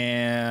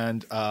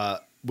 and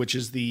which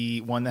is the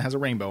one that has a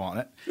rainbow on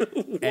it.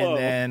 Whoa. And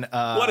then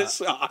What a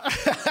shock.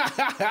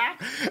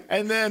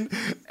 and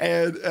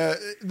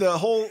the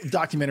whole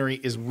documentary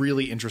is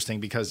really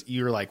interesting because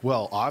you're like,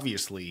 well,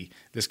 obviously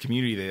this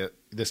community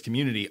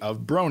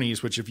of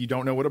bronies, which if you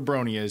don't know what a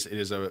brony is, it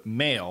is a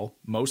male,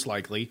 most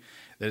likely,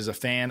 that is a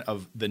fan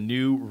of the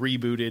new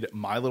rebooted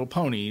My Little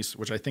Ponies,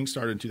 which I think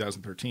started in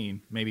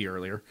 2013, maybe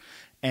earlier.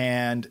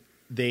 And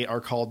they are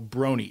called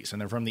bronies,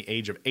 and they're from the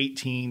age of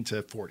 18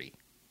 to 40.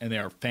 And they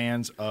are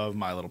fans of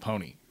My Little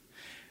Pony.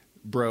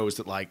 Bros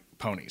that like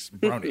ponies.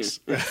 Bronies.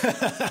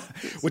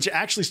 Which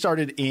actually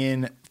started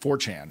in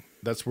 4chan.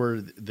 That's where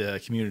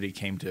the community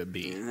came to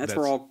be. Yeah, that's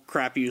where all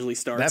crap usually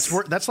starts.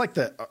 That's like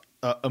the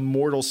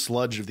immortal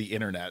sludge of the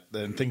internet.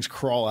 Then things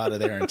crawl out of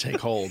there and take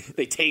hold.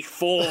 They take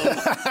form.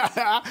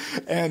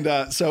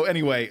 And so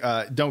anyway,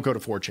 don't go to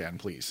 4chan,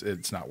 please.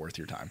 It's not worth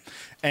your time.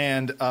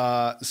 And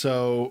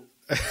so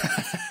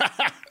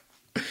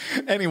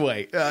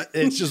anyway,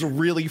 it's just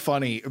really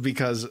funny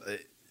because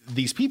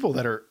these people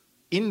that are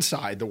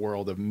inside the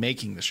world of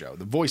making the show,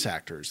 the voice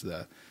actors,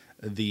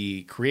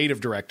 the creative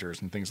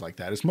directors and things like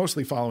that. It's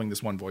mostly following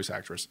this one voice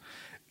actress.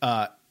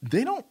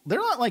 They're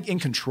not like in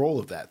control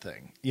of that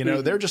thing. You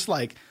know, they're just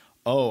like,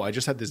 oh, I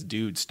just had this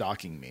dude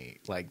stalking me.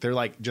 Like they're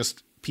like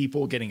just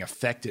people getting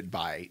affected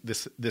by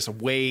this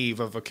wave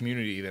of a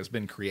community that's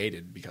been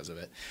created because of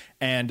it.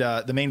 And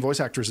the main voice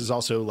actress is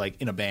also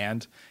like in a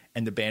band,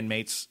 and the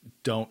bandmates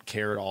don't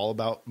care at all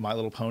about My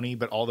Little Pony,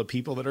 but all the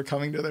people that are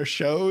coming to their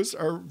shows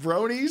are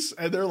bronies,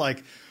 and they're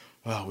like,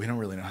 oh, we don't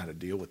really know how to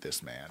deal with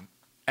this, man.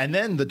 And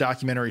then the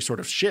documentary sort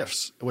of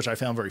shifts, which I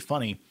found very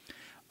funny.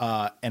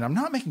 And I'm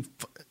not making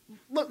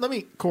let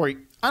me, Corey,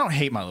 I don't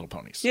hate My Little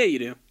Ponies. Yeah, you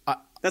do.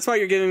 That's why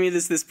you're giving me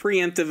this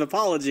preemptive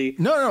apology.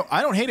 No,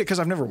 I don't hate it because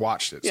I've never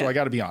watched it. So I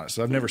got to be honest.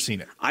 I've never seen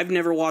it. I've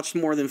never watched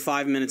more than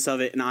 5 minutes of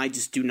it, and I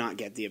just do not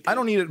get the appeal. I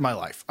don't need it in my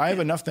life. I have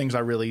enough things I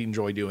really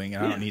enjoy doing,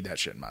 and I don't need that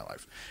shit in my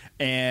life.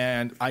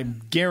 And I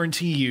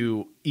guarantee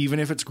you, even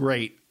if it's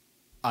great,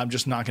 I'm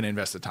just not going to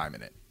invest the time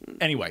in it.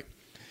 Anyway,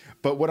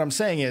 but what I'm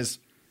saying is,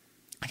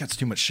 I got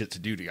too much shit to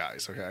do,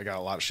 guys. Okay, I got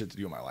a lot of shit to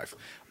do in my life.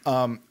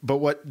 But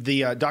what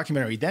the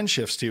documentary then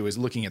shifts to is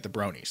looking at the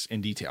bronies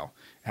in detail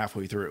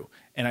halfway through.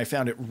 And I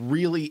found it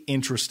really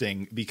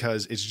interesting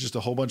because it's just a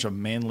whole bunch of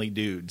manly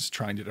dudes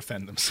trying to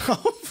defend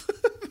themselves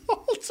the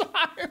whole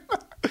time.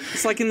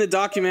 It's like in the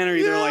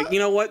documentary, they're like, you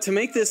know what? To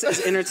make this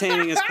as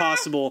entertaining as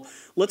possible,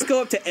 let's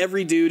go up to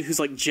every dude who's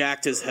like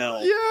jacked as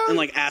hell and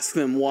like ask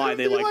them why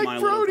they like My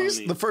Little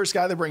Pony. The first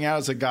guy they bring out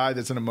is a guy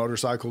that's in a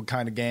motorcycle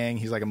kind of gang.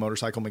 He's like a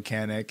motorcycle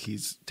mechanic.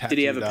 He's tattooed. Did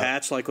he have a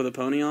patch like with a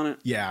pony on it?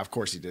 Yeah, of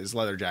course he did. His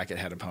leather jacket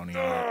had a pony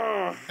on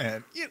it.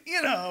 And,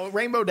 you know,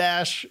 Rainbow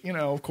Dash, you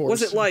know, of course.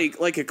 Was it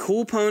like a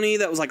cool pony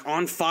that was like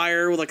on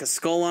fire with like a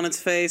skull on its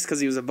face because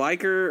he was a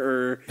biker?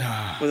 Or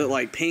was it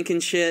like pink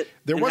and shit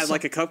and had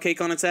like a cupcake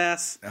on its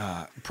ass?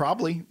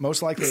 Probably.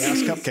 Most likely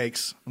ass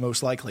cupcakes.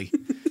 Most likely.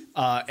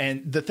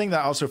 And the thing that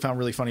I also found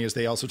really funny is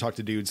they also talk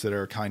to dudes that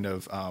are kind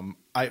of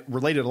I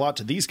related a lot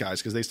to these guys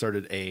because they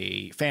started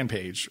a fan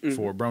page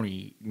for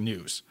Brony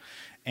News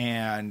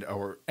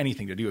or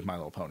anything to do with My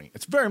Little Pony.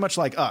 It's very much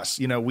like us.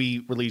 You know,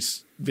 we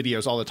release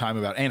videos all the time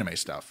about anime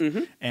stuff.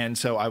 And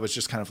so I was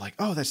just kind of like,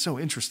 oh, that's so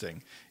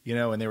interesting. You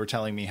know, and they were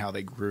telling me how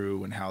they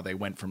grew and how they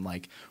went from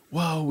like,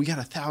 whoa, we got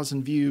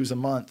 1,000 views a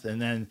month.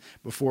 And then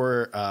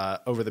before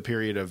over the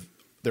period of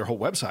their whole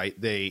website,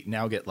 they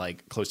now get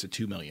like close to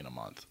 2 million a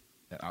month.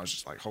 And I was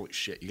just like, holy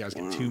shit, you guys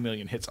get 2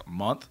 million hits a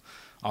month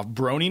off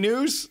Brony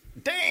News?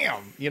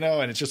 Damn! You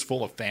know, and it's just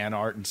full of fan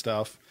art and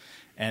stuff.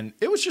 And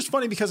it was just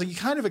funny because you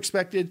kind of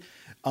expected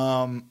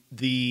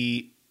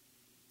the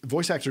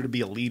voice actor to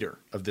be a leader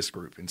of this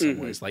group in some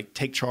ways, like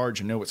take charge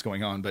and know what's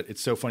going on. But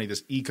it's so funny,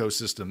 this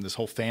ecosystem, this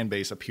whole fan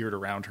base appeared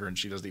around her and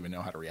she doesn't even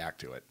know how to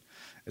react to it.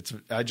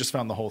 I just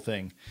found the whole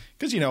thing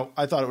because, you know,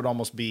 I thought it would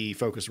almost be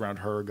focused around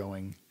her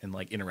going and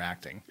like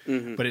interacting,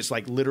 but it's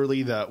like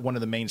literally one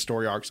of the main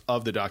story arcs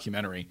of the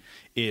documentary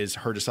is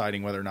her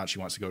deciding whether or not she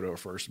wants to go to her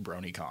first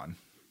BronyCon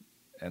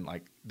and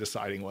like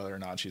deciding whether or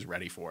not she's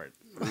ready for it.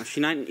 She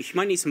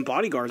might need some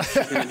bodyguards if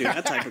she's going to do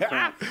that type of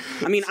crap.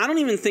 I mean, I don't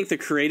even think the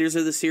creators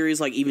of the series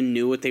like even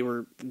knew what they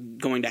were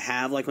going to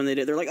have. Like when they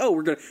did, they're like, "Oh,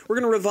 we're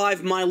gonna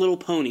revive My Little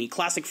Pony,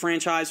 classic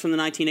franchise from the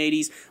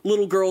 1980s.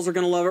 Little girls are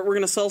gonna love it. We're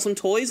gonna sell some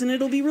toys and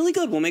it'll be really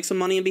good. We'll make some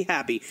money and be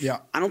happy." Yeah.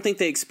 I don't think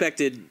they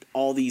expected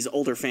all these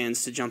older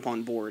fans to jump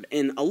on board,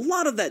 and a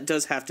lot of that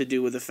does have to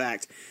do with the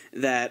fact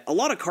that a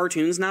lot of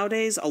cartoons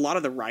nowadays, a lot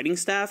of the writing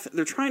staff,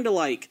 they're trying to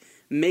like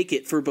make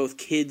it for both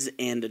kids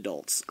and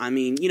adults. I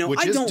mean, you know,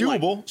 which is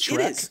doable.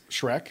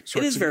 Shrek.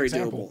 It is very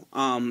doable.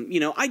 You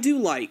know, I do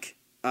like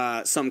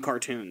some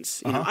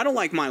cartoons. You know, I don't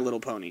like My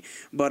Little Pony,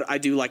 but I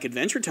do like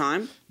Adventure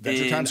Time.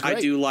 Adventure Time's great. I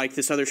do like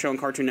this other show on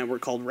Cartoon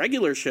Network called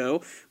Regular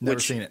Show, Never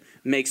which seen it.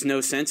 Makes no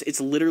sense. It's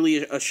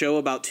literally a show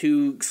about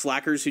two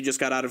slackers who just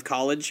got out of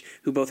college,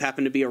 who both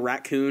happen to be a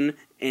raccoon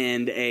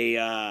and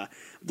a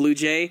blue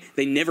jay.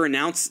 They never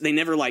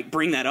like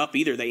bring that up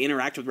either. They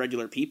interact with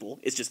regular people.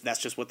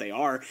 That's just what they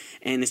are,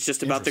 and it's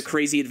just about the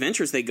crazy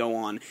adventures they go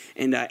on.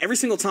 And every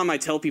single time I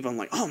tell people, I'm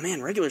like, "Oh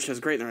man, Regular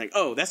Show's great," and they're like,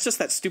 "Oh, that's just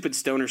that stupid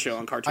stoner show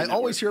on Cartoon Network." I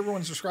always hear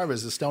everyone describe it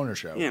as a stoner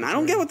show. Yeah, and I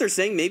don't get what they're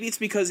saying. Maybe it's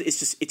because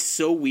it's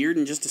so weird,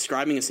 and just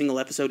describing a single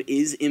episode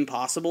is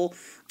impossible.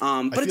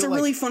 But it's a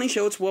really funny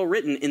show. It's well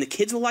written, and the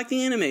kids will like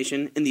the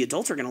animation, and the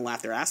adults are going to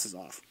laugh their asses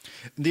off.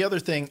 The other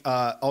thing,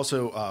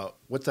 also,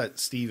 what's that?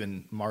 Steve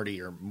and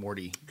Marty or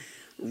Morty?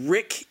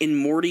 Rick and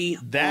Morty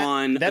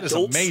on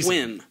Adult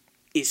Swim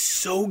is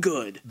so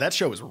good. That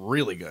show is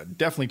really good.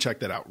 Definitely check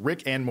that out.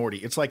 Rick and Morty.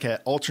 It's like an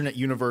alternate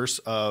universe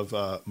of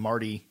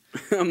Marty.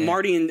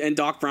 Marty and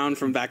Doc Brown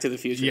from Back to the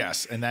Future.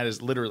 Yes, and that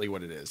is literally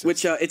what it is.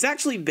 Which it's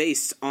actually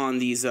based on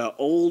these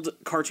old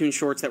cartoon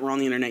shorts that were on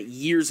the internet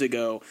years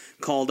ago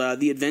called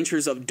The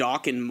Adventures of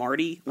Doc and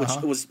Marty, which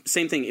was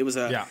same thing. It was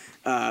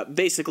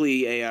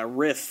basically a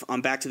riff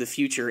on Back to the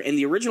Future, and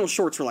the original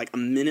shorts were like a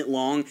minute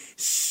long,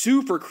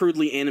 super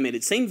crudely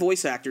animated, same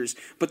voice actors,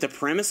 but the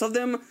premise of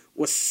them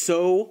was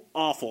so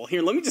awful.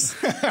 Here, let me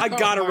just, I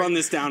gotta run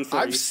this down for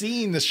you. I've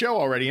seen the show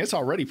already. It's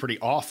already pretty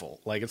awful.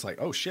 Like, it's like,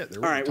 oh shit.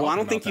 They're really all right, well, I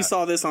don't think you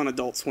saw this on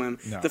Adult Swim.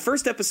 No. The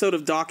first episode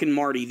of Doc and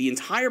Marty, the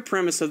entire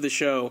premise of the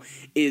show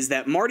is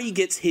that Marty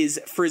gets his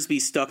Frisbee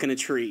stuck in a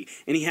tree,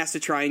 and he has to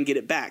try and get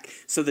it back.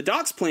 So the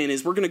Doc's plan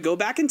is we're going to go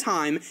back in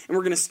time, and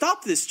we're going to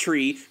stop this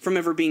tree from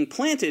ever being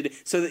planted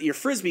so that your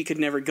Frisbee could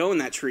never go in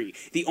that tree.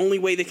 The only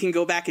way they can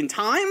go back in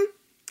time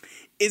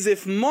is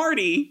if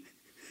Marty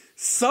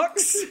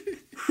sucks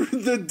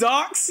the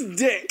Doc's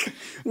dick,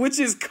 which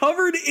is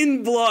covered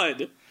in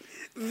blood.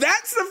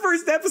 That's the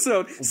first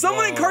episode.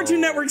 Someone at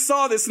Cartoon Network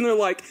saw this and they're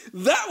like,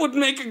 that would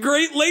make a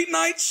great late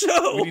night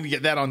show. We need to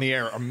get that on the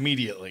air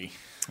immediately.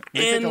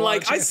 And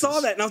like, I saw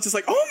that and I was just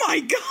like, oh my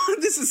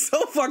God, this is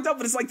so fucked up.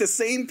 But it's like the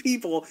same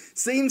people,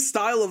 same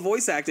style of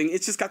voice acting.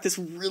 It's just got this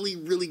really,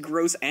 really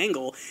gross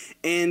angle.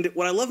 And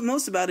what I love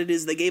most about it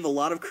is they gave a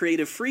lot of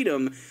creative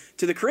freedom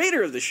to the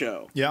creator of the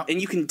show. Yeah.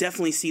 And you can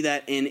definitely see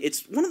that. And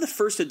it's one of the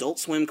first Adult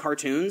Swim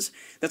cartoons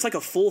that's like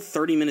a full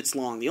 30 minutes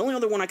long. The only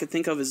other one I could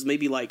think of is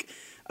maybe like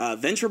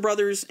Venture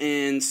Brothers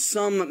and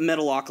some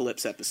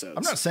Metalocalypse episodes.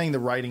 I'm not saying the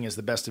writing is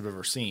the best I've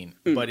ever seen,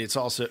 but it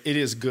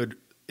is good.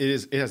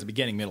 It has a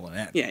beginning, middle, and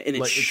end. Yeah, and it's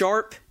like,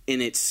 sharp,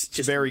 and it's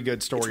just very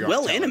good story. It's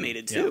well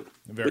animated too,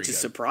 yeah, which is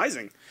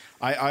surprising.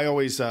 I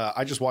always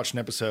I just watched an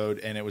episode,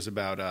 and it was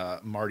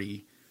about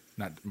Morty.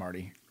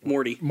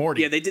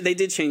 Yeah, they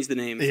did change the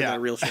name for that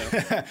real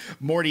show.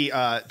 Morty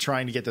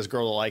trying to get this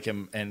girl to like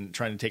him and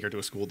trying to take her to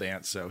a school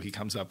dance. So he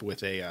comes up with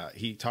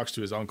he talks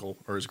to his uncle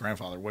or his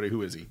grandfather.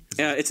 Who is he?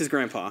 It's his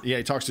grandpa. Yeah,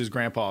 he talks to his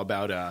grandpa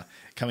about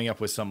coming up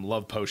with some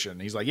love potion.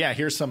 He's like, yeah,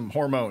 here's some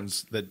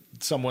hormones that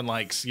someone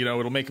likes. You know,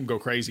 it'll make him go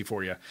crazy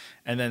for you.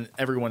 And then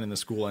everyone in the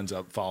school ends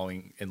up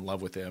falling in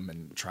love with him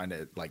and trying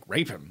to like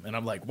rape him. And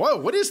I'm like, whoa,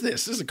 what is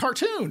this? This is a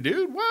cartoon,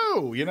 dude.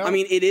 Whoa, you know? I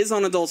mean, it is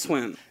on Adult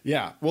Swim.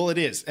 Yeah, well, it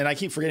is. And I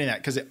keep forgetting that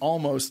because it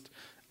almost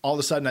all of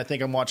a sudden I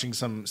think I'm watching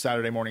some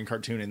Saturday morning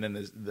cartoon and then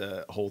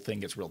the whole thing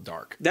gets real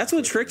dark. That's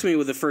what tricked me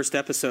with the first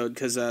episode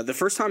because the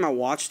first time I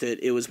watched it,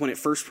 it was when it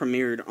first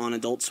premiered on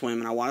Adult Swim,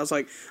 and I was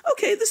like,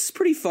 okay, this is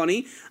pretty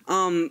funny,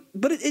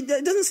 but it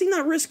doesn't seem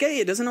that risque.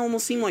 It doesn't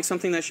almost seem like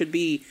something that should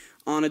be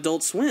on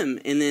Adult Swim.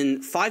 And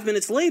then 5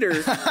 minutes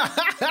later,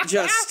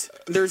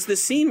 there's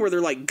this scene where they're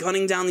like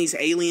gunning down these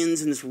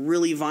aliens in this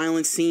really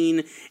violent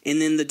scene,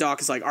 and then the Doc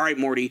is like, all right,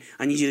 Morty,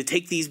 I need you to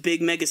take these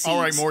big mega seeds.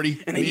 All right,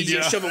 Morty. And I need you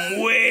to shove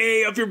them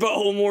way up your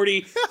butthole,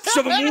 Morty.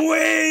 Shove them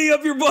way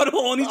up your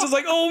butthole. And he's just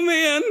like, oh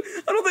man,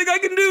 I don't think I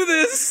can do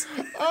this.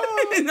 All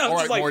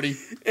right, like, Morty.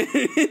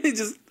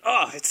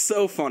 It's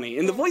so funny.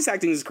 And the voice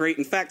acting is great.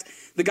 In fact,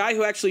 the guy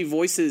who actually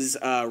voices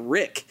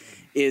Rick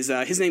is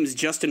his name is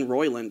Justin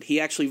Roiland.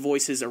 He actually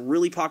voices a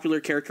really popular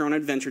character on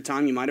Adventure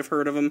Time. You might have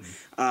heard of him,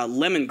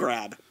 Lemon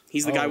Grab.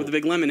 He's the guy with the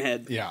big lemon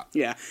head. Yeah.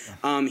 Yeah.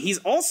 He's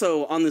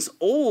also on this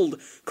old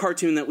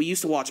cartoon that we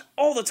used to watch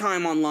all the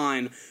time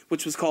online,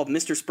 which was called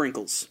Mr.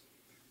 Sprinkles.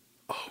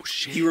 Oh,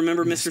 shit. Do you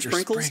remember Mr.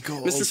 Sprinkles?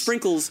 Mr.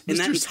 Sprinkles, and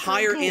that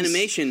entire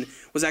animation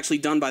was actually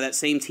done by that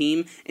same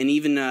team, and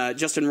even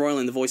Justin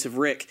Roiland, the voice of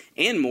Rick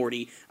and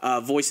Morty,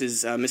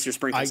 voices Mr.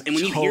 Sprinkles. And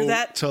when you hear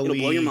that, it'll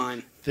blow your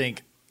mind.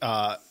 Think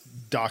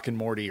Doc and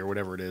Morty or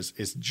whatever it is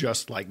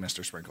just like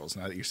Mr. Sprinkles.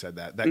 Now that you said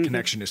that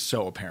connection is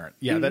so apparent.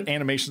 Yeah, that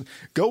animation.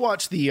 Go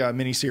watch the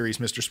miniseries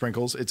Mr.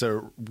 Sprinkles. It's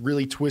a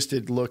really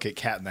twisted look at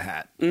Cat in the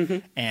Hat,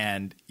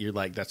 and you're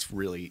like, that's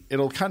really.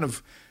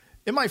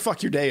 It might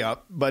fuck your day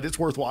up, but it's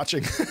worth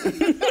watching.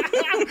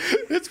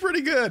 It's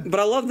pretty good. But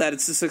I love that.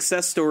 It's a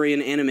success story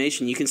in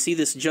animation. You can see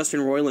this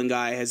Justin Roiland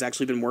guy has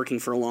actually been working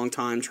for a long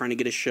time trying to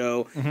get a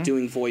show,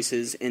 doing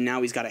voices, and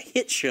now he's got a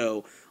hit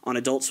show on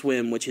Adult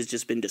Swim, which has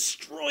just been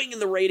destroying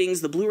the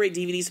ratings. The Blu-ray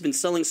DVDs have been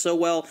selling so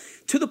well,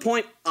 to the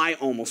point I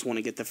almost want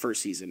to get the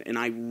first season, and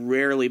I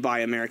rarely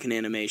buy American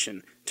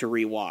animation to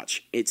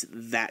rewatch. It's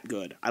that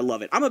good. I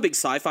love it. I'm a big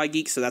sci-fi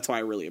geek, so that's why I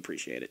really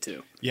appreciate it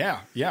too.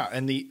 Yeah,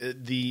 and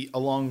the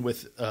along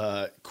with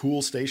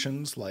cool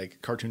stations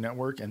like Cartoon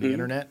Network and the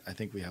internet, I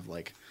think we have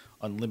like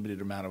unlimited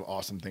amount of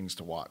awesome things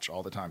to watch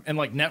all the time. And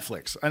like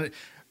Netflix. And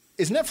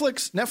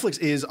Netflix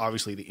is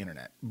obviously the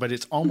internet, but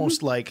it's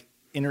almost like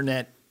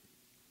internet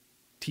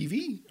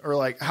TV, or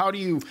like how do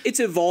you? It's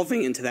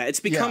evolving into that. It's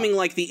becoming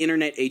like the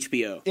internet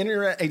HBO.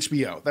 Internet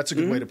HBO. That's a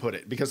good way to put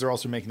it, because they're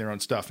also making their own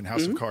stuff. And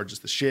House of Cards is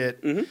the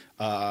shit.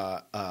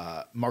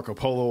 Marco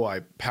Polo, I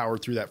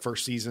powered through that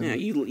first season. Yeah,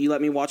 you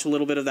let me watch a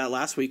little bit of that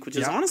last week, which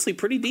is honestly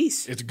pretty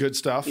decent. It's good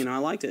stuff. I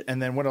liked it.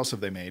 And then what else have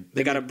they made?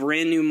 They got a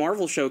brand new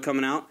Marvel show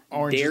coming out,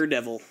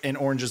 Daredevil. And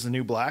Orange is the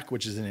New Black,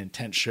 which is an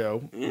intense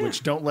show.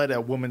 Which don't let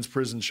a woman's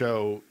prison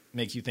show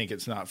make you think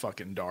it's not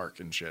fucking dark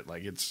and shit.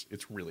 Like it's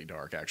really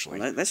dark actually.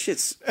 Well, that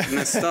shit's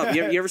messed up.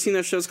 You ever seen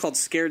those shows called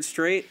Scared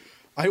Straight?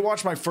 I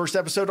watched my first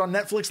episode on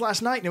Netflix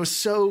last night, and it was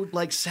so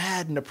like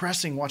sad and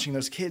depressing watching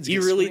those kids.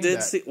 You really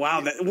did see?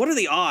 Wow, what are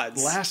the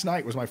odds? Last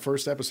night was my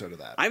first episode of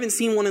that. I haven't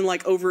seen one in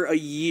like over a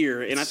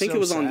year, and I think so it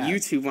was on sad.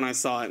 YouTube when I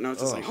saw it, and I was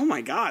just like, oh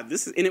my god,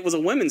 this is, and it was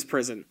a women's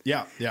prison.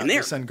 Yeah, and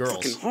they're send girls.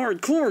 fucking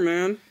hardcore,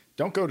 man.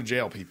 Don't go to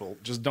jail, people.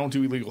 Just don't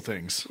do illegal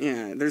things.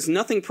 Yeah, there's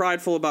nothing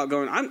prideful about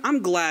going.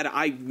 I'm glad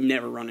I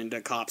never run into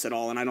cops at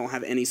all, and I don't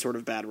have any sort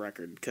of bad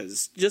record,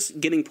 because just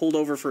getting pulled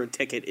over for a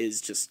ticket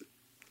is just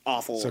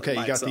awful. It's okay.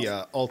 You got itself.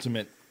 the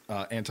ultimate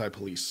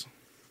anti-police.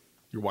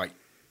 You're white.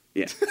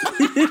 Yeah. It's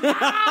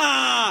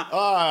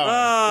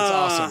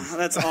awesome.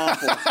 That's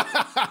awful.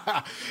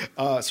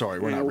 Sorry,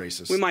 we're not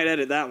racist. We might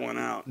edit that one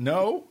out.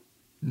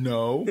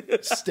 No,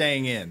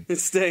 staying in.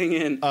 It's staying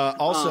in.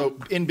 Also,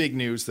 in big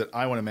news that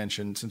I want to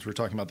mention, since we're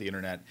talking about the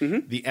internet,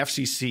 the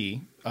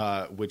FCC,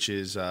 which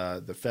is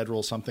the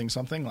federal something,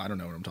 I don't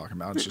know what I'm talking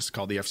about. It's just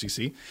called the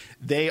FCC.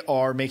 They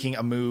are making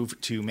a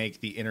move to make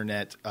the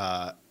internet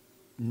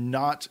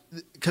not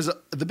 – because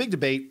the big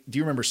debate, do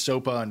you remember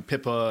SOPA and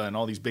PIPA and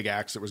all these big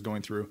acts that was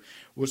going through?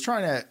 What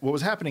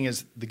was happening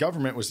is the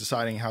government was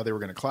deciding how they were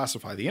going to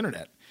classify the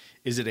internet.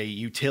 Is it a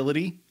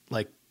utility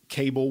like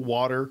cable,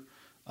 water,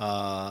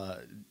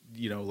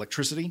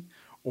 electricity,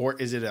 or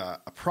is it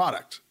a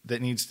product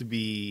that needs to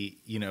be,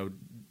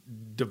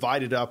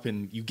 divided up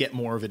and you get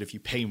more of it if you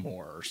pay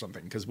more or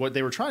something? Because what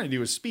they were trying to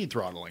do is speed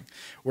throttling,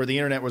 where the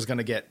internet was going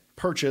to get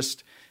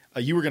purchased.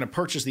 You were going to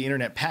purchase the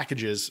internet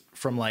packages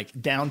from like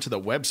down to the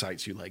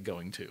websites you like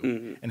going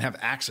to and have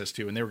access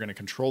to, and they were going to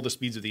control the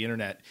speeds of the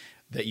internet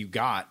that you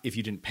got if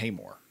you didn't pay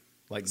more.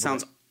 Like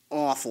sounds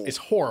awful. It's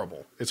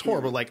horrible. It's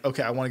horrible. Like,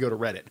 okay, I want to go to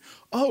Reddit.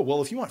 Oh,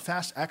 well, if you want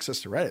fast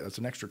access to Reddit, that's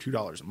an extra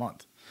 $2 a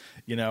month.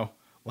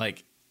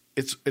 Like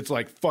it's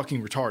like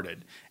fucking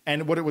retarded.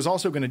 And what it was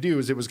also going to do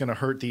is it was going to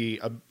hurt the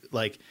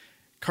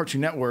Cartoon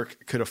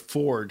Network could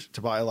afford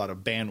to buy a lot of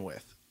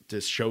bandwidth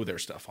to show their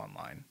stuff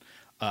online.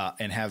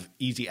 And have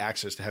easy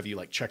access to have you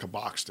like check a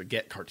box to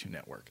get Cartoon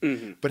Network.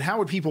 But how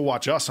would people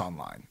watch us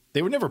online?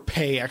 They would never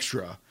pay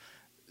extra.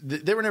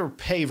 They would never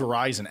pay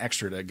Verizon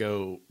extra to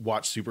go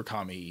watch Super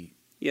Commie.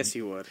 Yes,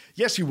 you would.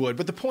 Yes, you would.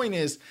 But the point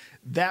is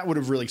that would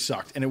have really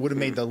sucked, and it would have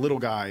made the little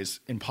guys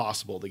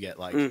impossible to get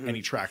like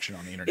any traction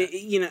on the internet.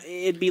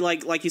 It'd be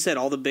like you said,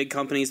 all the big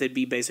companies. They'd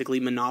be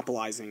basically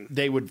monopolizing.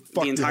 They would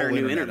fuck the entire whole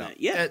new internet up.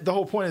 Yeah, the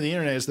whole point of the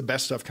internet is the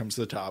best stuff comes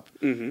to the top,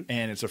 and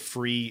it's a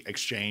free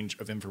exchange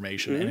of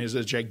information, and it's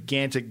a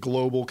gigantic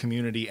global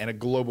community and a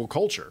global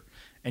culture,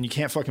 and you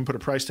can't fucking put a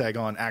price tag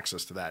on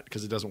access to that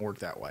because it doesn't work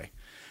that way.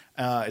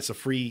 It's a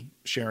free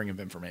sharing of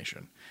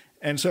information.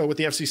 And so what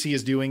the FCC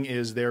is doing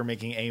is they're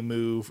making a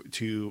move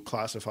to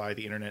classify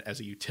the internet as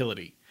a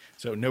utility.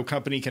 So no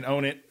company can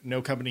own it.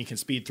 No company can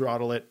speed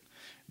throttle it.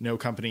 No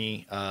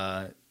company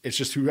it's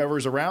just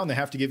whoever's around, they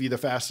have to give you the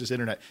fastest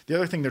internet. The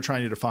other thing they're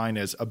trying to define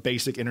is a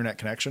basic internet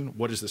connection.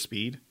 What is the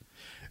speed?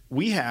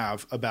 We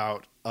have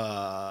about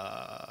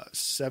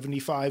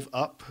 75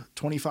 up,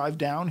 25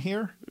 down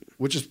here,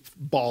 which is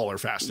baller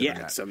fast internet.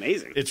 Yeah, it's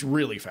amazing. It's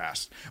really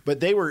fast. But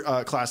they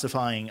were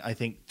classifying, I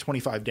think,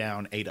 25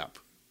 down, 8 up,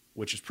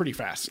 which is pretty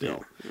fast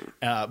still.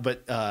 Yeah.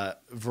 But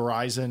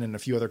Verizon and a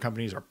few other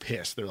companies are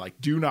pissed. They're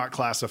like, do not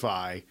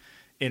classify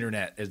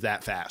internet as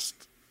that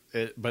fast.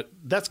 But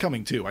that's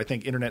coming too. I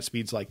think internet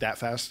speeds like that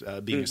fast,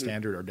 being a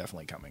standard, are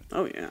definitely coming.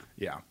 Oh, yeah.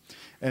 Yeah.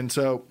 And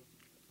so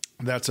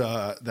that's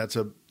a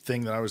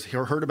thing that I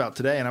heard about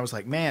today, and I was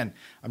like, man,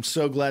 I'm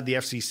so glad the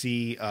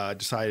FCC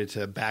decided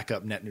to back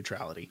up net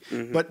neutrality.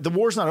 But the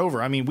war's not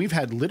over. I mean, we've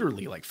had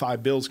literally like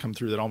 5 bills come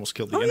through that almost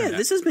killed the internet. Oh yeah,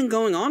 this has been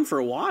going on for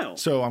a while.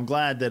 So I'm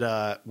glad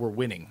that we're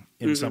winning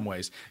in some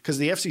ways, because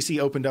the FCC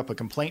opened up a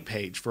complaint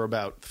page for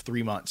about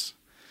 3 months,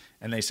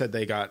 and they said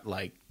they got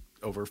like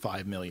over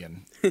 5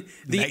 million.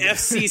 The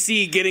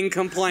FCC getting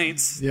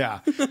complaints. Yeah.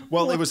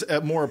 Well, it was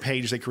more a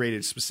page they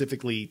created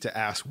specifically to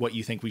ask what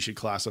you think we should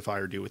classify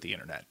or do with the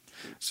internet.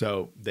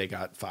 So they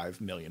got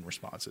 5 million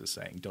responses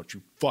saying, don't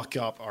you fuck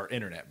up our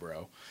internet,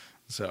 bro.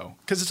 So,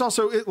 because it's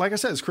also, like I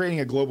said, it's creating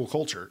a global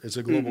culture. It's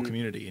a global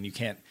community, and you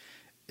can't,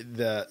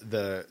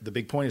 the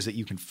big point is that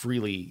you can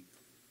freely,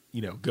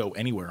 go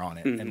anywhere on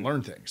it and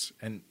learn things.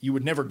 And you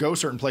would never go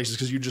certain places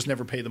because you just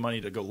never pay the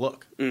money to go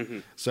look.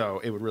 So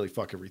it would really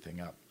fuck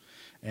everything up.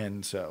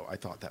 And so I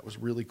thought that was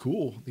really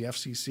cool. The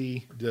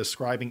FCC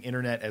describing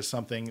internet as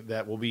something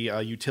that will be a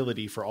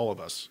utility for all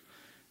of us.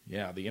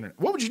 Yeah, the internet.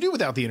 What would you do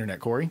without the internet,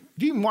 Corey?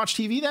 Do you even watch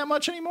TV that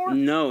much anymore?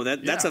 No,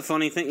 that's a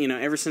funny thing.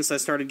 Ever since I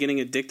started getting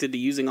addicted to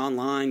using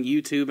online,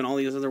 YouTube, and all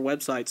these other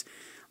websites,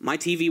 my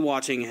TV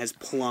watching has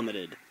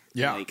plummeted.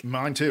 Yeah,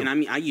 mine too. And I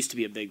mean, I used to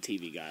be a big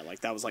TV guy. Like,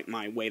 that was like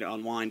my way to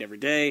unwind every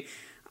day.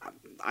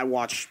 I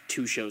watch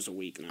 2 shows a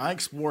week now. I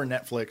explore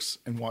Netflix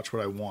and watch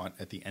what I want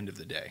at the end of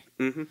the day.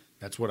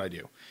 That's what I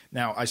do.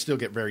 Now, I still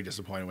get very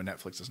disappointed when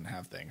Netflix doesn't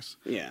have things.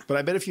 Yeah. But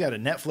I bet if you had a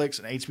Netflix,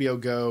 an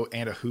HBO Go,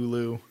 and a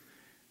Hulu,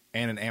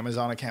 and an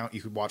Amazon account,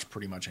 you could watch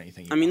pretty much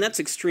anything you want. That's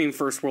extreme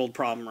first world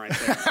problem right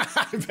there.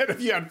 I bet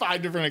if you had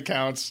 5 different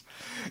accounts.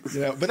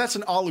 But that's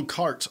an a la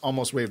carte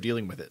almost way of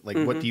dealing with it. Like,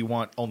 what do you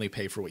want? Only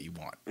pay for what you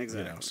want.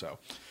 Exactly. So,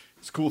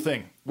 It's a cool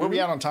thing. Where are we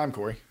at on time,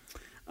 Corey?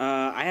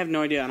 I have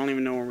no idea. I don't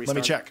even know where we started.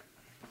 Let me check.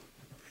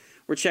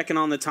 We're checking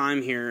on the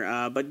time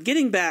here. But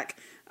getting back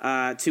to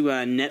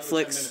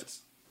Netflix.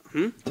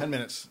 10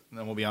 minutes, and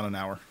then we'll be on an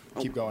hour.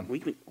 Keep going.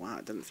 Wow,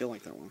 it doesn't feel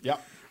like that long.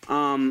 Yep.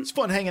 It's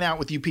fun hanging out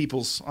with you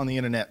peoples on the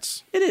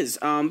internets. It is,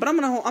 but I'm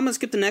gonna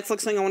skip the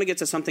Netflix thing. I want to get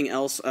to something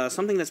else,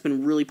 something that's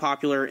been really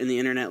popular in the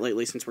internet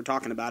lately since we're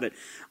talking about it.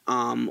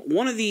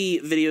 One of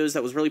the videos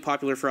that was really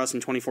popular for us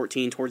in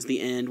 2014 towards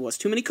the end was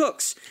Too Many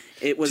Cooks.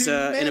 It was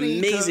an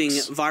amazing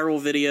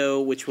viral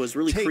video, which was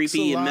really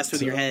creepy and messed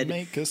with your head.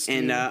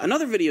 And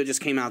another video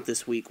just came out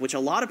this week, which a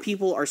lot of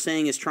people are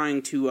saying is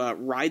trying to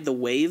ride the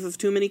wave of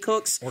Too Many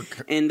Cooks.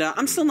 And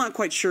I'm still not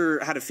quite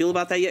sure how to feel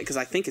about that yet, because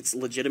I think it's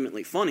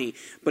legitimately funny.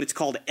 But it's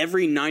called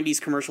Every 90s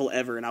Commercial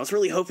Ever. And I was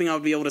really hoping I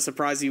would be able to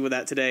surprise you with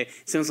that today.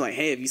 Someone's like,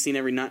 hey, have you seen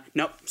every night?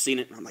 Nope, seen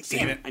it. And I'm like,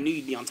 damn it, I knew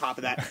you'd be on top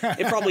of that.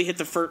 It probably hit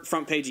the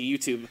front page of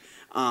YouTube.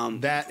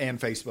 That and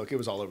Facebook. It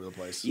was all over the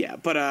place. Yeah,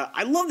 but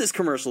I love this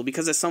commercial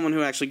because as someone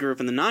who actually grew up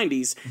in the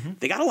 90s,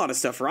 they got a lot of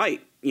stuff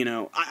right. You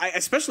know, I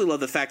especially love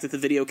the fact that the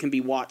video can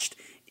be watched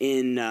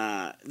in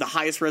the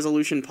highest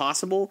resolution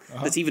possible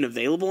that's even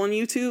available on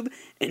YouTube.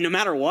 And no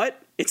matter what,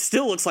 it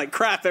still looks like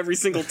crap every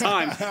single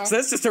time. So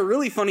that's just a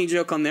really funny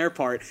joke on their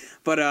part.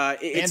 But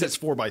it's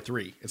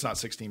 4:3. It's not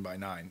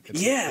 16:9.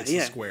 It's a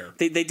square.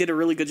 They did a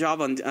really good job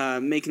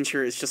on making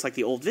sure it's just like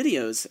the old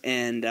videos.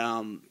 And,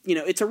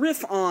 it's a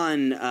riff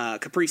on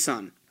Capri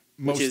Sun.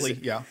 Mostly,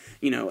 yeah.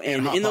 You know,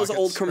 and in those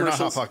old commercials.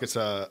 Not Hot Pockets,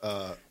 what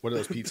are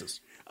those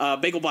pizzas?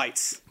 Bagel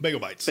Bites. Bagel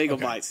Bites.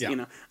 Yeah. You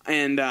know.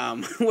 And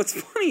what's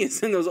funny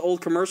is in those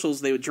old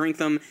commercials, they would drink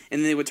them,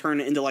 and then they would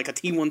turn it into like a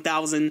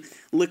T-1000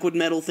 liquid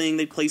metal thing.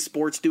 They'd play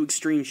sports, do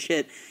extreme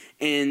shit.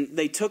 And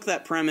they took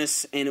that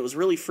premise, and it was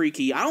really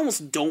freaky. I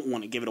almost don't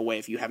want to give it away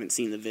if you haven't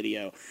seen the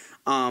video.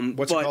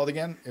 What's it called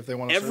again, if they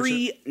want to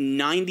Every search it?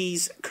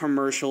 90s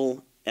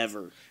commercial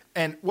ever.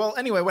 And, well,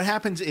 anyway, what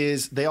happens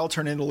is they all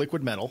turn into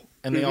liquid metal,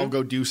 and they all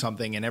go do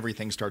something, and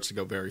everything starts to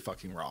go very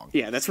fucking wrong.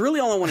 Yeah, that's really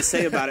all I want to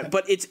say about it.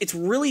 But it's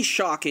really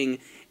shocking.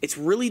 It's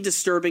really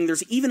disturbing.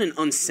 There's even an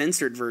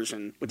uncensored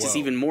version, which is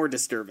even more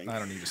disturbing. I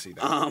don't need to see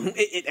that.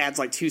 It adds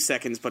like 2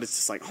 seconds, but it's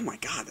just like, oh my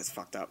God, that's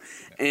fucked up.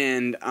 Yeah.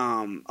 And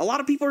a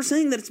lot of people are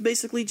saying that it's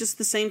basically just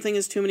the same thing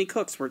as Too Many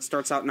Cooks, where it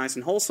starts out nice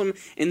and wholesome,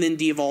 and then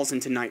de-evolves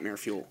into nightmare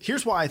fuel.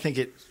 Here's why I think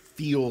it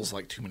feels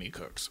like Too Many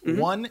Cooks.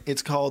 One,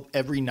 it's called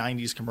Every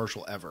 90s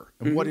Commercial Ever.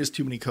 And what is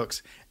Too Many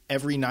Cooks?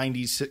 Every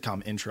 90s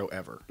sitcom intro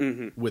ever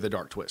with a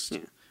dark twist. Yeah.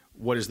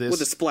 What is this?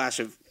 With a splash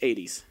of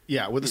 80s.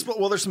 Yeah, with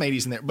well, there's some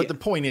 80s in there, but the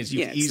point is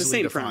you could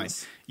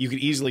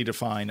easily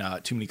define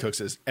Too Many Cooks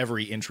as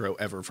every intro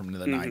ever from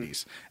the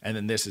 90s, and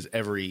then this is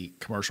every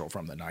commercial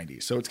from the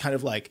 90s. So it's kind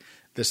of like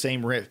the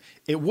same riff.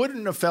 It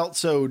wouldn't have felt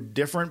so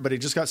different, but it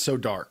just got so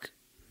dark.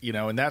 You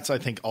know, and that's, I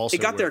think, also...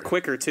 It got there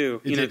quicker,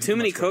 too. You know, Too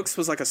Many Cooks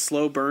was like a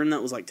slow burn that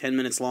was like 10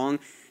 minutes long.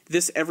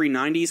 This Every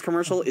 90s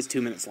commercial is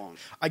 2 minutes long.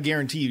 I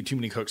guarantee you Too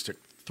Many Cooks took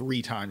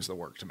 3 times the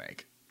work to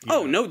make.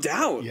 No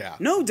doubt. Yeah.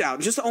 No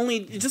doubt. Just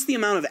the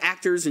amount of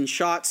actors and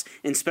shots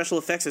and special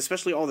effects,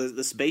 especially all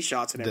the space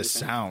shots and everything.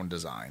 The sound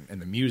design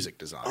and the music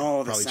design.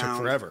 Oh, probably took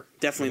forever.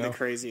 Definitely the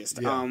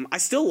craziest. Yeah. I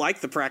still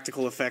like the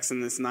practical effects in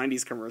this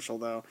 90s commercial,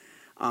 though.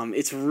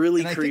 It's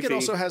really creepy. I think it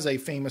also has a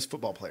famous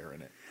football player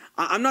in it.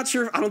 I'm not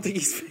sure. I don't think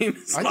he's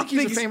famous. I think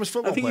he's a famous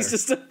football player. I think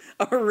he's just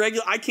a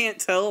regular. I can't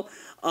tell.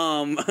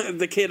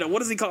 The kid, what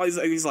does he call?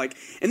 He's like,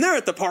 and they're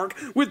at the park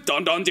with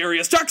Don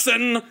Darius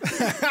Jackson.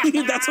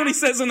 That's what he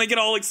says when they get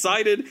all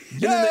excited.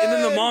 And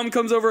then the mom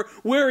comes over.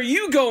 Where are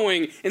you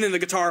going? And then the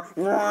guitar,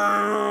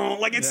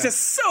 like it's just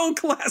so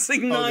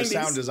classic 90s. The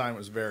sound design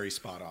was very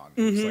spot on.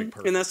 It was like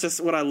perfect. And that's just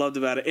what I loved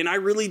about it. And I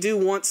really do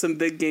want some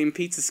big game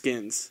pizza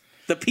skins.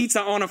 The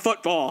pizza on a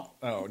football.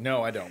 Oh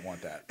no, I don't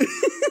want that.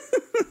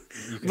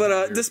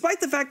 But despite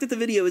the fact that the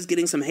video is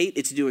getting some hate,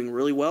 it's doing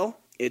really well.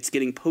 It's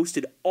getting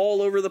posted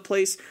all over the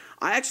place.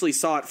 I actually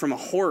saw it from a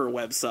horror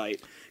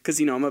website because,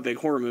 I'm a big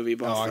horror movie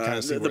buff. I kind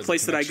of see the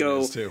place that I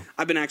go, too.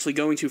 I've been actually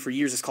going to for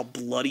years. It's called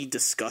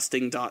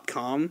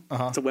bloodydisgusting.com.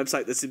 It's a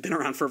website that's been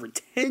around for over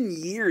 10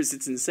 years.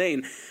 It's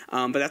insane.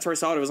 But that's where I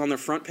saw it. It was on their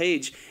front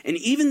page. And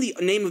even the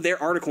name of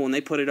their article when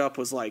they put it up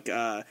was like,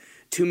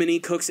 Too Many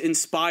Cooks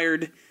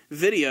inspired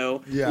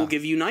video will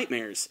give you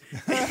nightmares.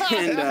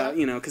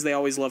 And, because they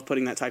always love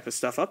putting that type of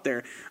stuff up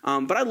there.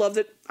 But I loved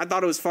it. I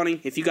thought it was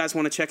funny. If you guys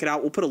want to check it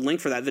out, we'll put a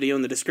link for that video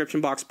in the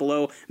description box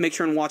below. Make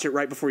sure and watch it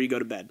right before you go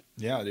to bed.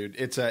 Yeah, dude.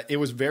 It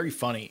was very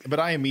funny. But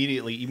I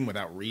immediately, even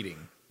without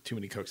reading, Too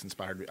Many Cooks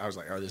inspired me. I was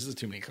like, oh, this is a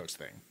Too Many Cooks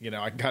thing.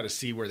 I got to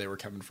see where they were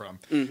coming from.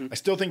 I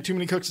still think Too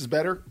Many Cooks is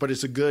better, but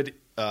it's a good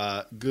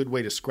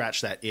way to scratch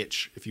that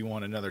itch if you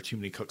want another Too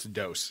Many Cooks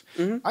dose.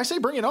 I say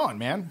bring it on,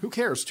 man. Who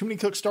cares? Too Many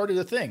Cooks started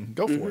a thing.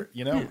 Go for it.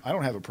 I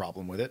don't have a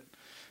problem with it.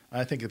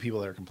 I think the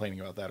people that are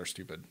complaining about that are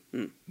stupid.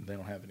 They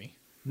don't have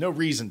no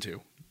reason to.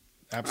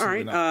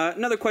 Absolutely not. All right.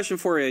 Another question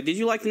for you. Did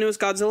you like the newest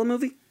Godzilla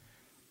movie?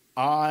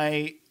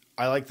 I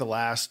liked the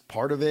last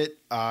part of it.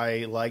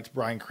 I liked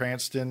Bryan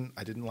Cranston.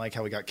 I didn't like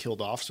how he got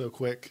killed off so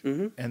quick.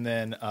 And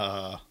then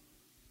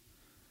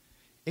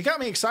it got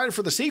me excited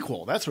for the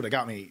sequel. That's what it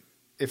got me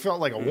it felt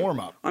like a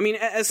warm-up. I mean,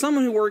 as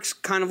someone who works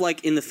kind of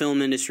like in the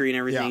film industry and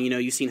everything, Yeah. you know,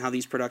 you've seen how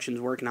these productions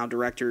work and how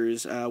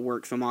directors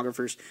work,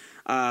 filmographers.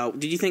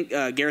 Did you think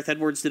Gareth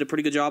Edwards did a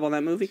pretty good job on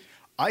that movie?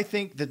 I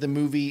think that the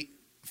movie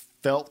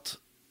felt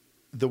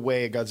the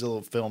way a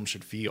Godzilla film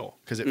should feel,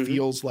 because it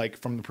feels like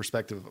from the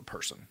perspective of a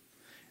person.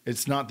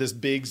 It's not this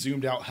big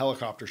zoomed out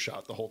helicopter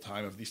shot the whole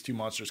time of these two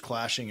monsters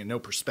clashing and no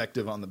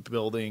perspective on the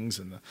buildings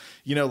and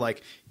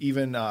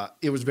even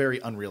it was very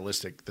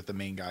unrealistic that the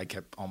main guy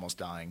kept almost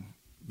dying,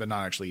 but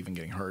not actually even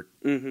getting hurt.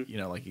 You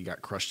know, like he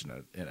got crushed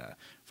in a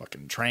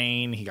fucking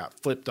train. He got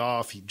flipped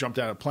off. He jumped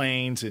out of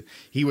planes.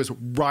 He was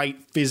right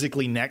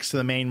physically next to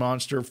the main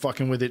monster,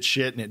 fucking with its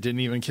shit, and it didn't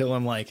even kill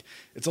him. Like,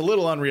 it's a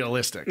little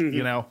unrealistic,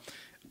 you know.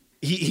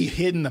 He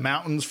hid in the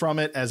mountains from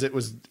it as it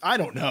was. I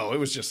don't know. It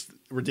was just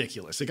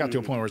ridiculous. It got to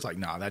a point where it's like,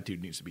 nah, that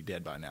dude needs to be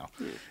dead by now.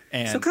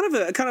 And so kind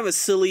of a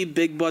silly,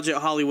 big budget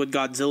Hollywood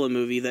Godzilla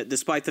movie that,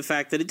 despite the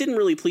fact that it didn't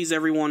really please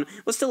everyone,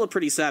 was still a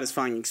pretty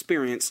satisfying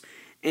experience.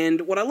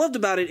 And what I loved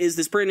about it is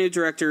this brand new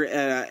director,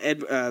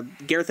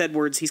 Gareth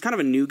Edwards. He's kind of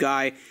a new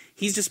guy.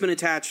 He's just been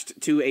attached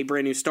to a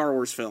brand new Star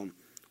Wars film,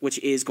 which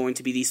is going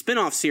to be the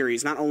spin-off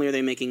series. Not only are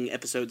they making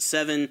episodes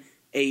 7,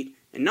 8,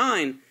 and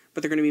 9,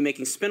 but they're going to be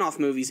making spin-off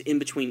movies in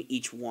between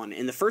each one.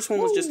 And the first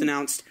one was just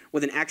announced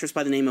with an actress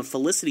by the name of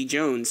Felicity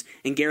Jones,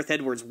 and Gareth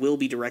Edwards will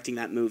be directing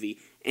that movie.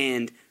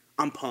 And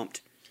I'm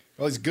pumped.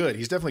 Well, he's good.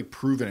 He's definitely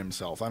proven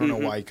himself. I don't know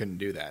why he couldn't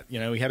do that.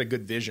 You know, he had a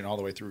good vision all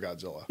the way through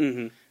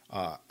Godzilla.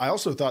 I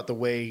also thought the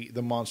way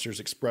the monsters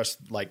expressed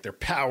like their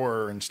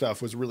power and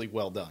stuff was really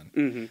well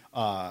done.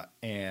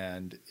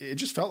 And it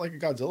just felt like a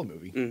Godzilla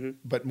movie,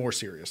 but more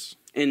serious.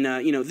 And,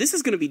 this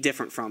is going to be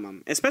different from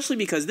them, especially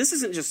because this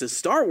isn't just a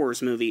Star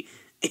Wars movie.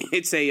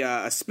 It's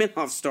a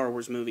spin-off Star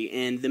Wars movie,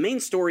 and the main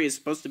story is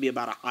supposed to be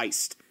about a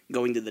heist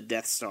going to the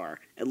Death Star.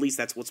 At least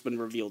that's what's been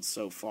revealed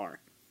so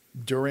far.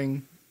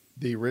 During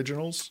the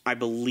originals? I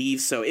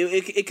believe so.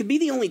 It could be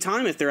the only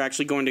time if they're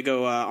actually going to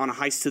go on a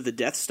heist to the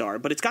Death Star,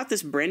 but it's got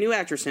this brand new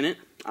actress in it.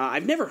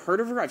 I've never heard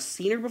of her. I've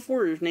seen her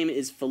before. Her name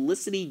is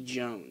Felicity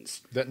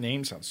Jones. That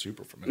name sounds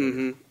super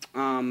familiar.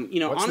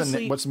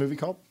 Honestly, what's the movie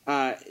called?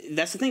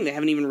 That's the thing. They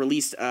haven't even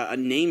released a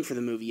name for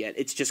the movie yet.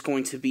 It's just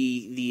going to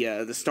be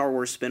the Star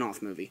Wars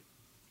spin-off movie.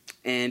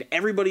 And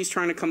everybody's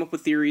trying to come up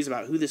with theories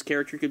about who this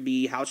character could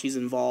be, how she's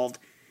involved.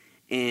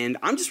 And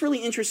I'm just really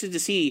interested to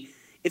see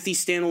if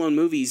these standalone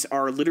movies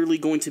are literally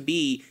going to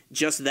be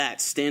just that,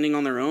 standing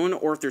on their own,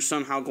 or if they're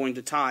somehow going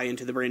to tie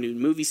into the brand new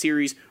movie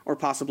series or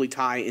possibly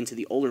tie into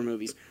the older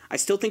movies. I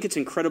still think it's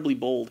incredibly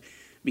bold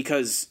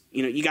because,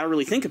 you got to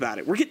really think about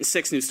it. We're getting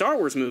 6 new Star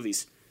Wars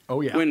movies.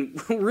 Oh, yeah. When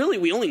really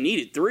we only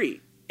needed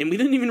 3, and we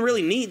didn't even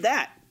really need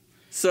that.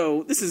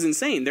 So this is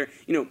insane.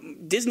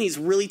 Disney's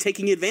really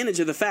taking advantage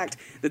of the fact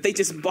that they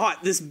just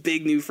bought this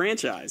big new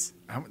franchise.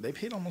 They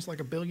paid almost like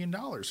 $1 billion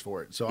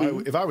for it. So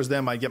if I was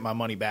them, I'd get my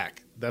money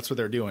back. That's what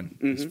they're doing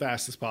as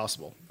fast as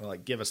possible. They're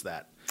like, give us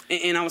that.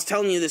 And I was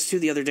telling you this, too,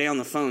 the other day on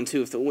the phone,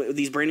 too. If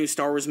these brand new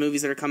Star Wars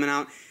movies that are coming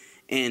out,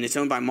 and it's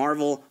owned by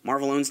Marvel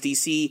owns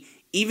DC,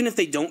 even if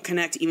they don't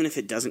connect, even if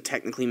it doesn't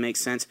technically make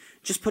sense,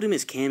 just put them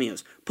as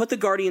cameos. Put the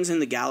Guardians in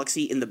the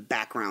Galaxy in the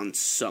background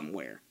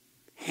somewhere.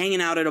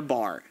 Hanging out at a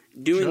bar.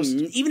 Even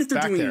if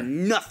they're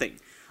doing nothing.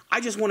 I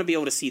just want to be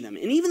able to see them.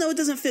 And even though it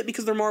doesn't fit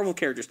because they're Marvel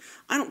characters,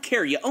 I don't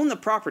care. You own the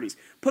properties.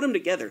 Put them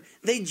together.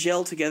 They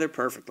gel together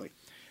perfectly.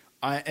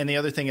 And the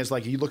other thing is,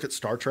 like, you look at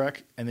Star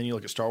Trek and then you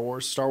look at Star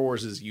Wars. Star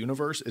Wars'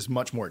 universe is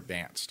much more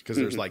advanced because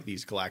there's like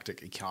these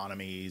galactic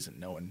economies and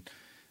knowing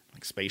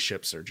like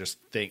spaceships are just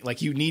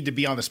like you need to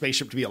be on the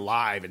spaceship to be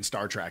alive in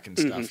Star Trek and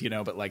stuff,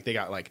 but like they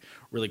got like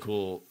really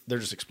cool. They're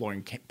just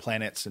exploring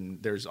planets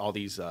and there's all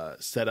these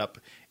set up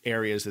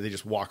areas that they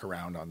just walk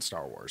around on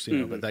Star Wars,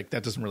 but like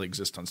that doesn't really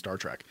exist on Star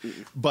Trek.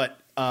 But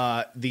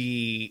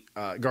the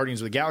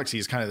Guardians of the Galaxy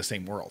is kind of the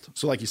same world.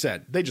 So like you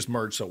said, they just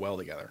merge so well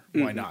together.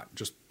 Why not?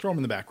 Just throw them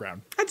in the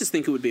background. I just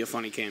think it would be a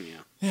funny cameo.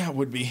 Yeah, it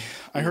would be.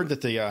 I heard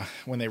that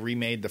when they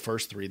remade the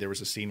first 3, there was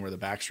a scene where the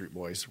Backstreet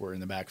Boys were in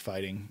the back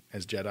fighting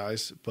as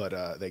Jedis,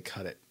 but they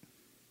cut it.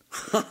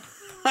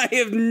 I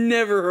have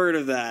never heard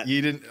of that.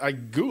 You didn't? I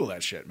Google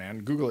that shit, man.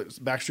 Google it.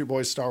 Backstreet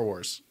Boys Star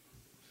Wars.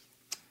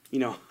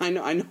 I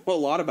know a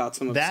lot about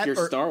some obscure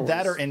Star Wars.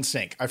 That or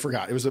NSYNC. I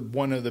forgot. It was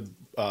one of the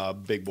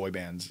big boy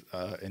bands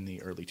in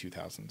the early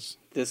 2000s.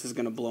 This is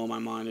going to blow my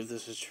mind if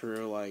this is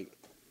true. Like,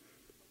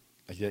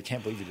 I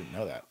can't believe you didn't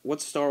know that.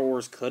 What Star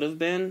Wars could have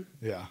been?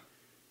 Yeah.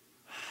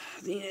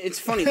 It's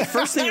funny. The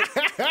first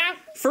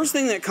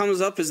thing that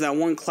comes up is that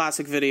one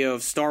classic video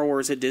of Star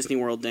Wars at Disney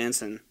World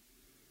dancing.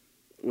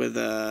 With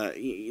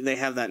they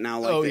have that now.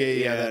 Like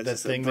that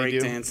thing they do.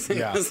 Dance.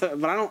 Yeah.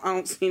 But I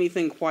don't see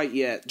anything quite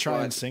yet.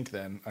 Try and sync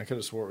then. I could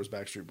have swore it was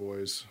Backstreet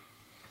Boys.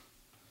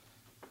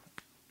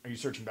 Are you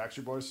searching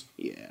Backstreet Boys?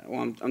 Yeah.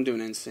 Well, I'm doing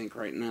NSYNC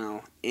right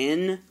now.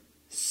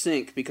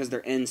 NSYNC because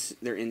they're in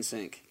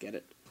sync. Get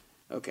it?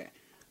 Okay.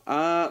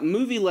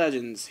 Movie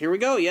legends. Here we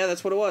go. Yeah,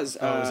 that's what it was.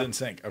 It was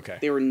NSYNC. Okay.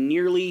 They were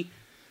nearly.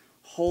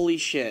 Holy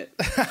shit.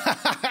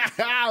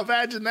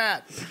 Imagine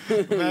that.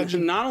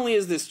 Imagine. Not only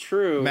is this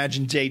true.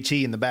 Imagine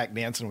JT in the back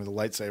dancing with a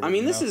lightsaber. I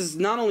mean, this is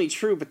not only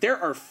true, but there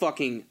are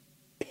fucking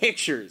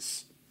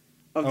pictures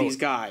of these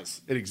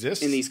guys. It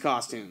exists? In these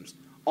costumes.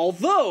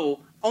 Although,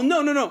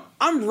 no.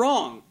 I'm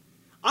wrong.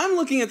 I'm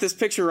looking at this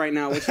picture right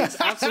now, which is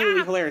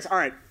absolutely hilarious. All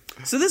right.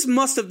 So this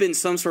must have been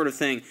some sort of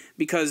thing,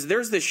 because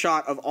there's this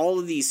shot of all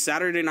of these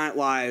Saturday Night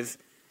Live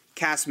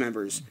cast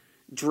members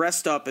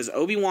dressed up as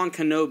Obi-Wan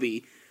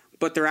Kenobi,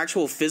 but their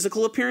actual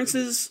physical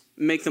appearances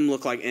make them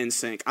look like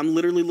NSYNC. I'm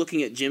literally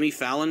looking at Jimmy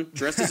Fallon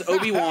dressed as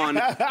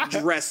Obi-Wan,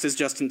 dressed as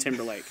Justin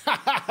Timberlake.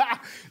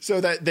 So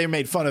that they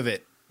made fun of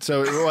it.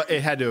 So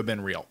it had to have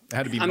been real. It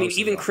had to be. I mean,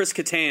 even real. Chris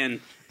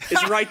Kattan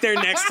is right there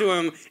next to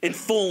him in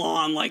full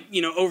on, like,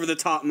 over the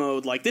top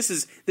mode. Like,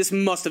 this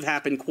must have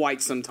happened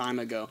quite some time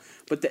ago.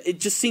 But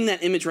just seeing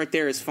that image right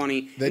there is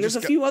funny. And there's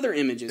a few other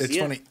images. It's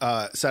funny.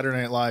 Saturday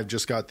Night Live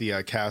just got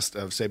the cast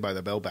of Saved by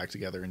the Bell back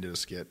together and did a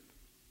skit.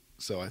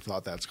 So I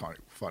thought that's kind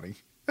of funny.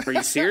 Are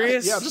you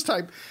serious? Yeah, just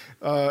type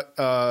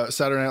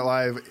Saturday Night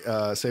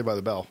Live Saved by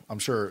the Bell. I'm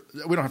sure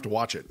we don't have to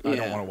watch it. I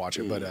don't want to watch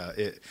it, but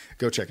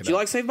go check it out. Do you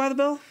like Saved by the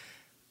Bell?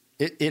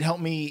 It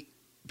helped me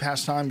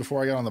pass time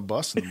before I got on the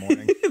bus in the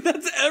morning.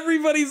 That's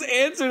everybody's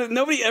answer.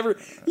 Nobody ever,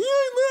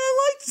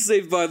 I like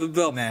Saved by the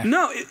Bell. Nah.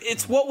 No,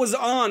 it's what was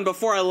on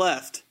before I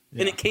left. Yeah.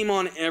 And it came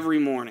on every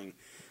morning.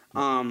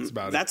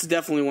 That's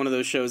definitely one of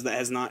those shows that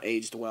has not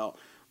aged well.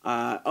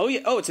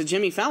 It's a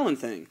Jimmy Fallon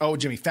thing. Oh,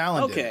 Jimmy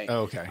Fallon did it.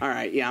 Oh, okay. All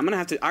right, yeah, I'm going to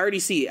have to... I already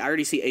see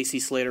AC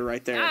Slater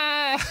right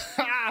there.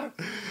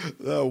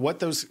 What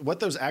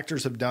those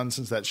actors have done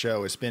since that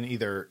show has been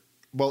either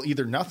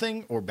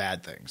nothing or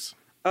bad things.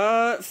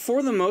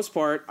 For the most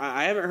part,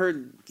 I haven't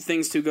heard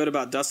things too good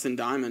about Dustin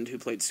Diamond, who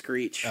played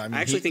Screech. I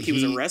actually think he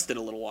was arrested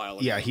a little while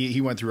ago. Yeah, he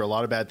went through a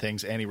lot of bad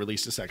things, and he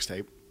released a sex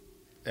tape.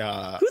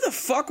 Who the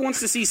fuck wants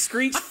to see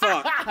Screech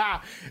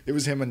fuck? It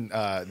was him and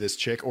this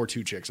chick, or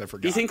two chicks, I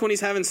forgot. Do you think when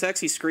he's having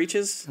sex he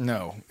screeches?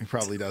 No, he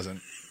probably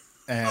doesn't.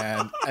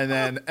 And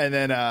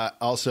then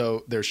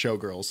also there's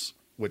Showgirls,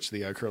 which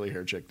the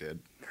curly-haired chick did.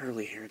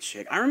 Curly-haired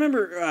chick. I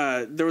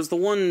remember there was the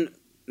one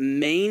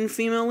main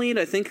female lead.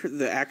 I think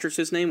the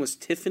actress's name was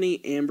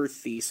Tiffany Amber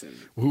Thiessen.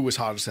 Who was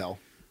hot as hell.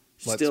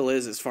 Still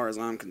is, as far as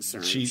I'm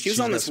concerned. She was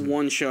on this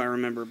one show I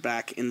remember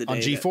back in the day. On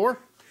G4?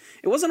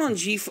 It wasn't on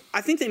G4.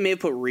 I think they may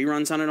have put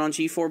reruns on it on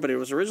G4, but it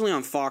was originally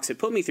on Fox. It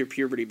put me through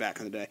puberty back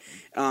in the day.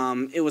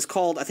 It was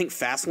called, I think,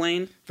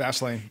 Fastlane.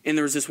 And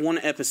there was this one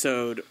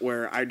episode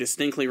where I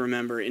distinctly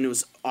remember, and it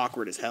was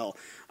awkward as hell.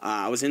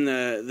 I was in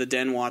the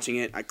den watching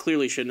it. I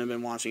clearly shouldn't have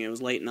been watching it. It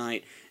was late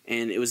night,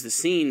 and it was the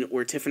scene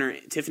where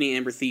Tiffany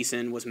Amber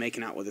Thiessen was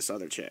making out with this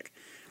other chick.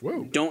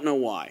 Whoa. Don't know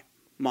why.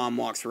 Mom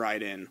walks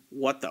right in.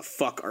 What the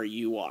fuck are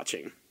you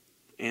watching?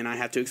 And I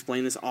have to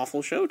explain this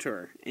awful show to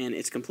her, and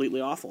it's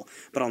completely awful.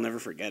 But I'll never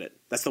forget it.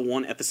 That's the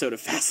one episode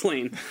of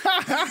Fastlane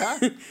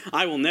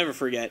I will never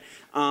forget.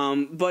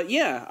 But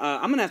yeah,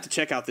 I'm going to have to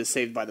check out this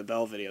Saved by the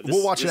Bell video.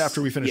 We'll watch it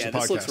after we finish the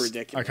podcast. This looks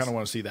ridiculous. I kind of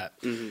want to see that.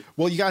 Mm-hmm.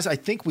 Well, you guys, I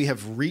think we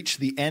have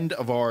reached the end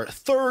of our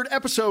third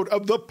episode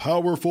of the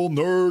Powerful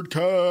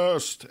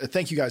Nerdcast.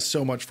 Thank you guys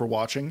so much for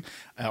watching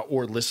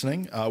or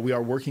listening. We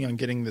are working on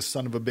getting this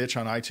son of a bitch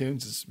on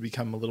iTunes. It's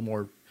become a little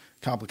more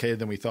complicated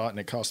than we thought, and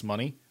it costs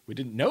money. We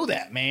didn't know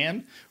that,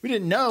 man. We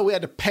didn't know we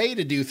had to pay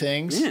to do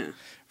things. Yeah.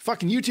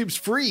 Fucking YouTube's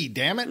free,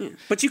 damn it. Yeah.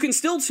 But you can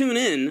still tune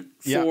in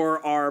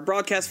for our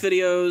broadcast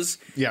videos.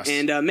 Yes.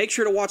 And make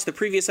sure to watch the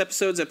previous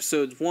episodes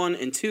 1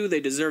 and 2. They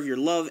deserve your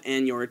love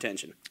and your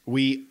attention.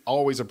 We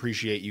always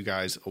appreciate you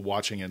guys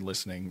watching and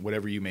listening,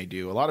 whatever you may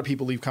do. A lot of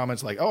people leave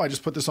comments like, I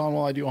just put this on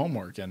while I do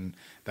homework. And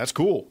that's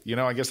cool.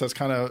 I guess that's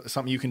kind of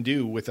something you can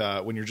do with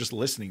when you're just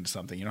listening to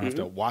something. You don't have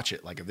to watch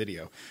it like a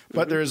video.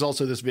 But there is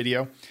also this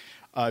video.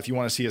 If you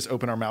want to see us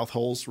open our mouth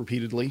holes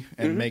repeatedly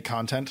and make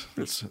content,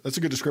 that's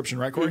a good description,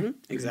 right, Corey?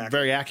 Exactly.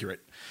 Very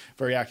accurate.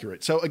 Very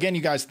accurate. So again,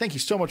 you guys, thank you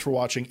so much for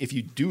watching. If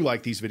you do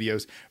like these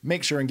videos,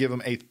 make sure and give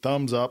them a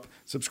thumbs up.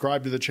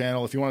 Subscribe to the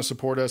channel. If you want to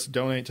support us,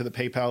 donate to the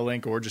PayPal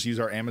link or just use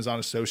our Amazon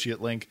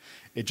associate link.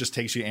 It just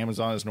takes you to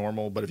Amazon as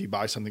normal, but if you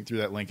buy something through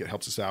that link, it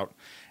helps us out.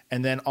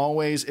 And then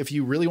always, if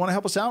you really want to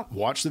help us out,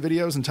 watch the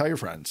videos and tell your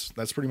friends.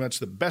 That's pretty much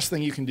the best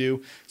thing you can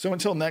do. So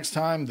until next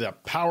time, the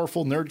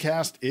Powerful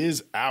Nerdcast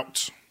is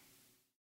out.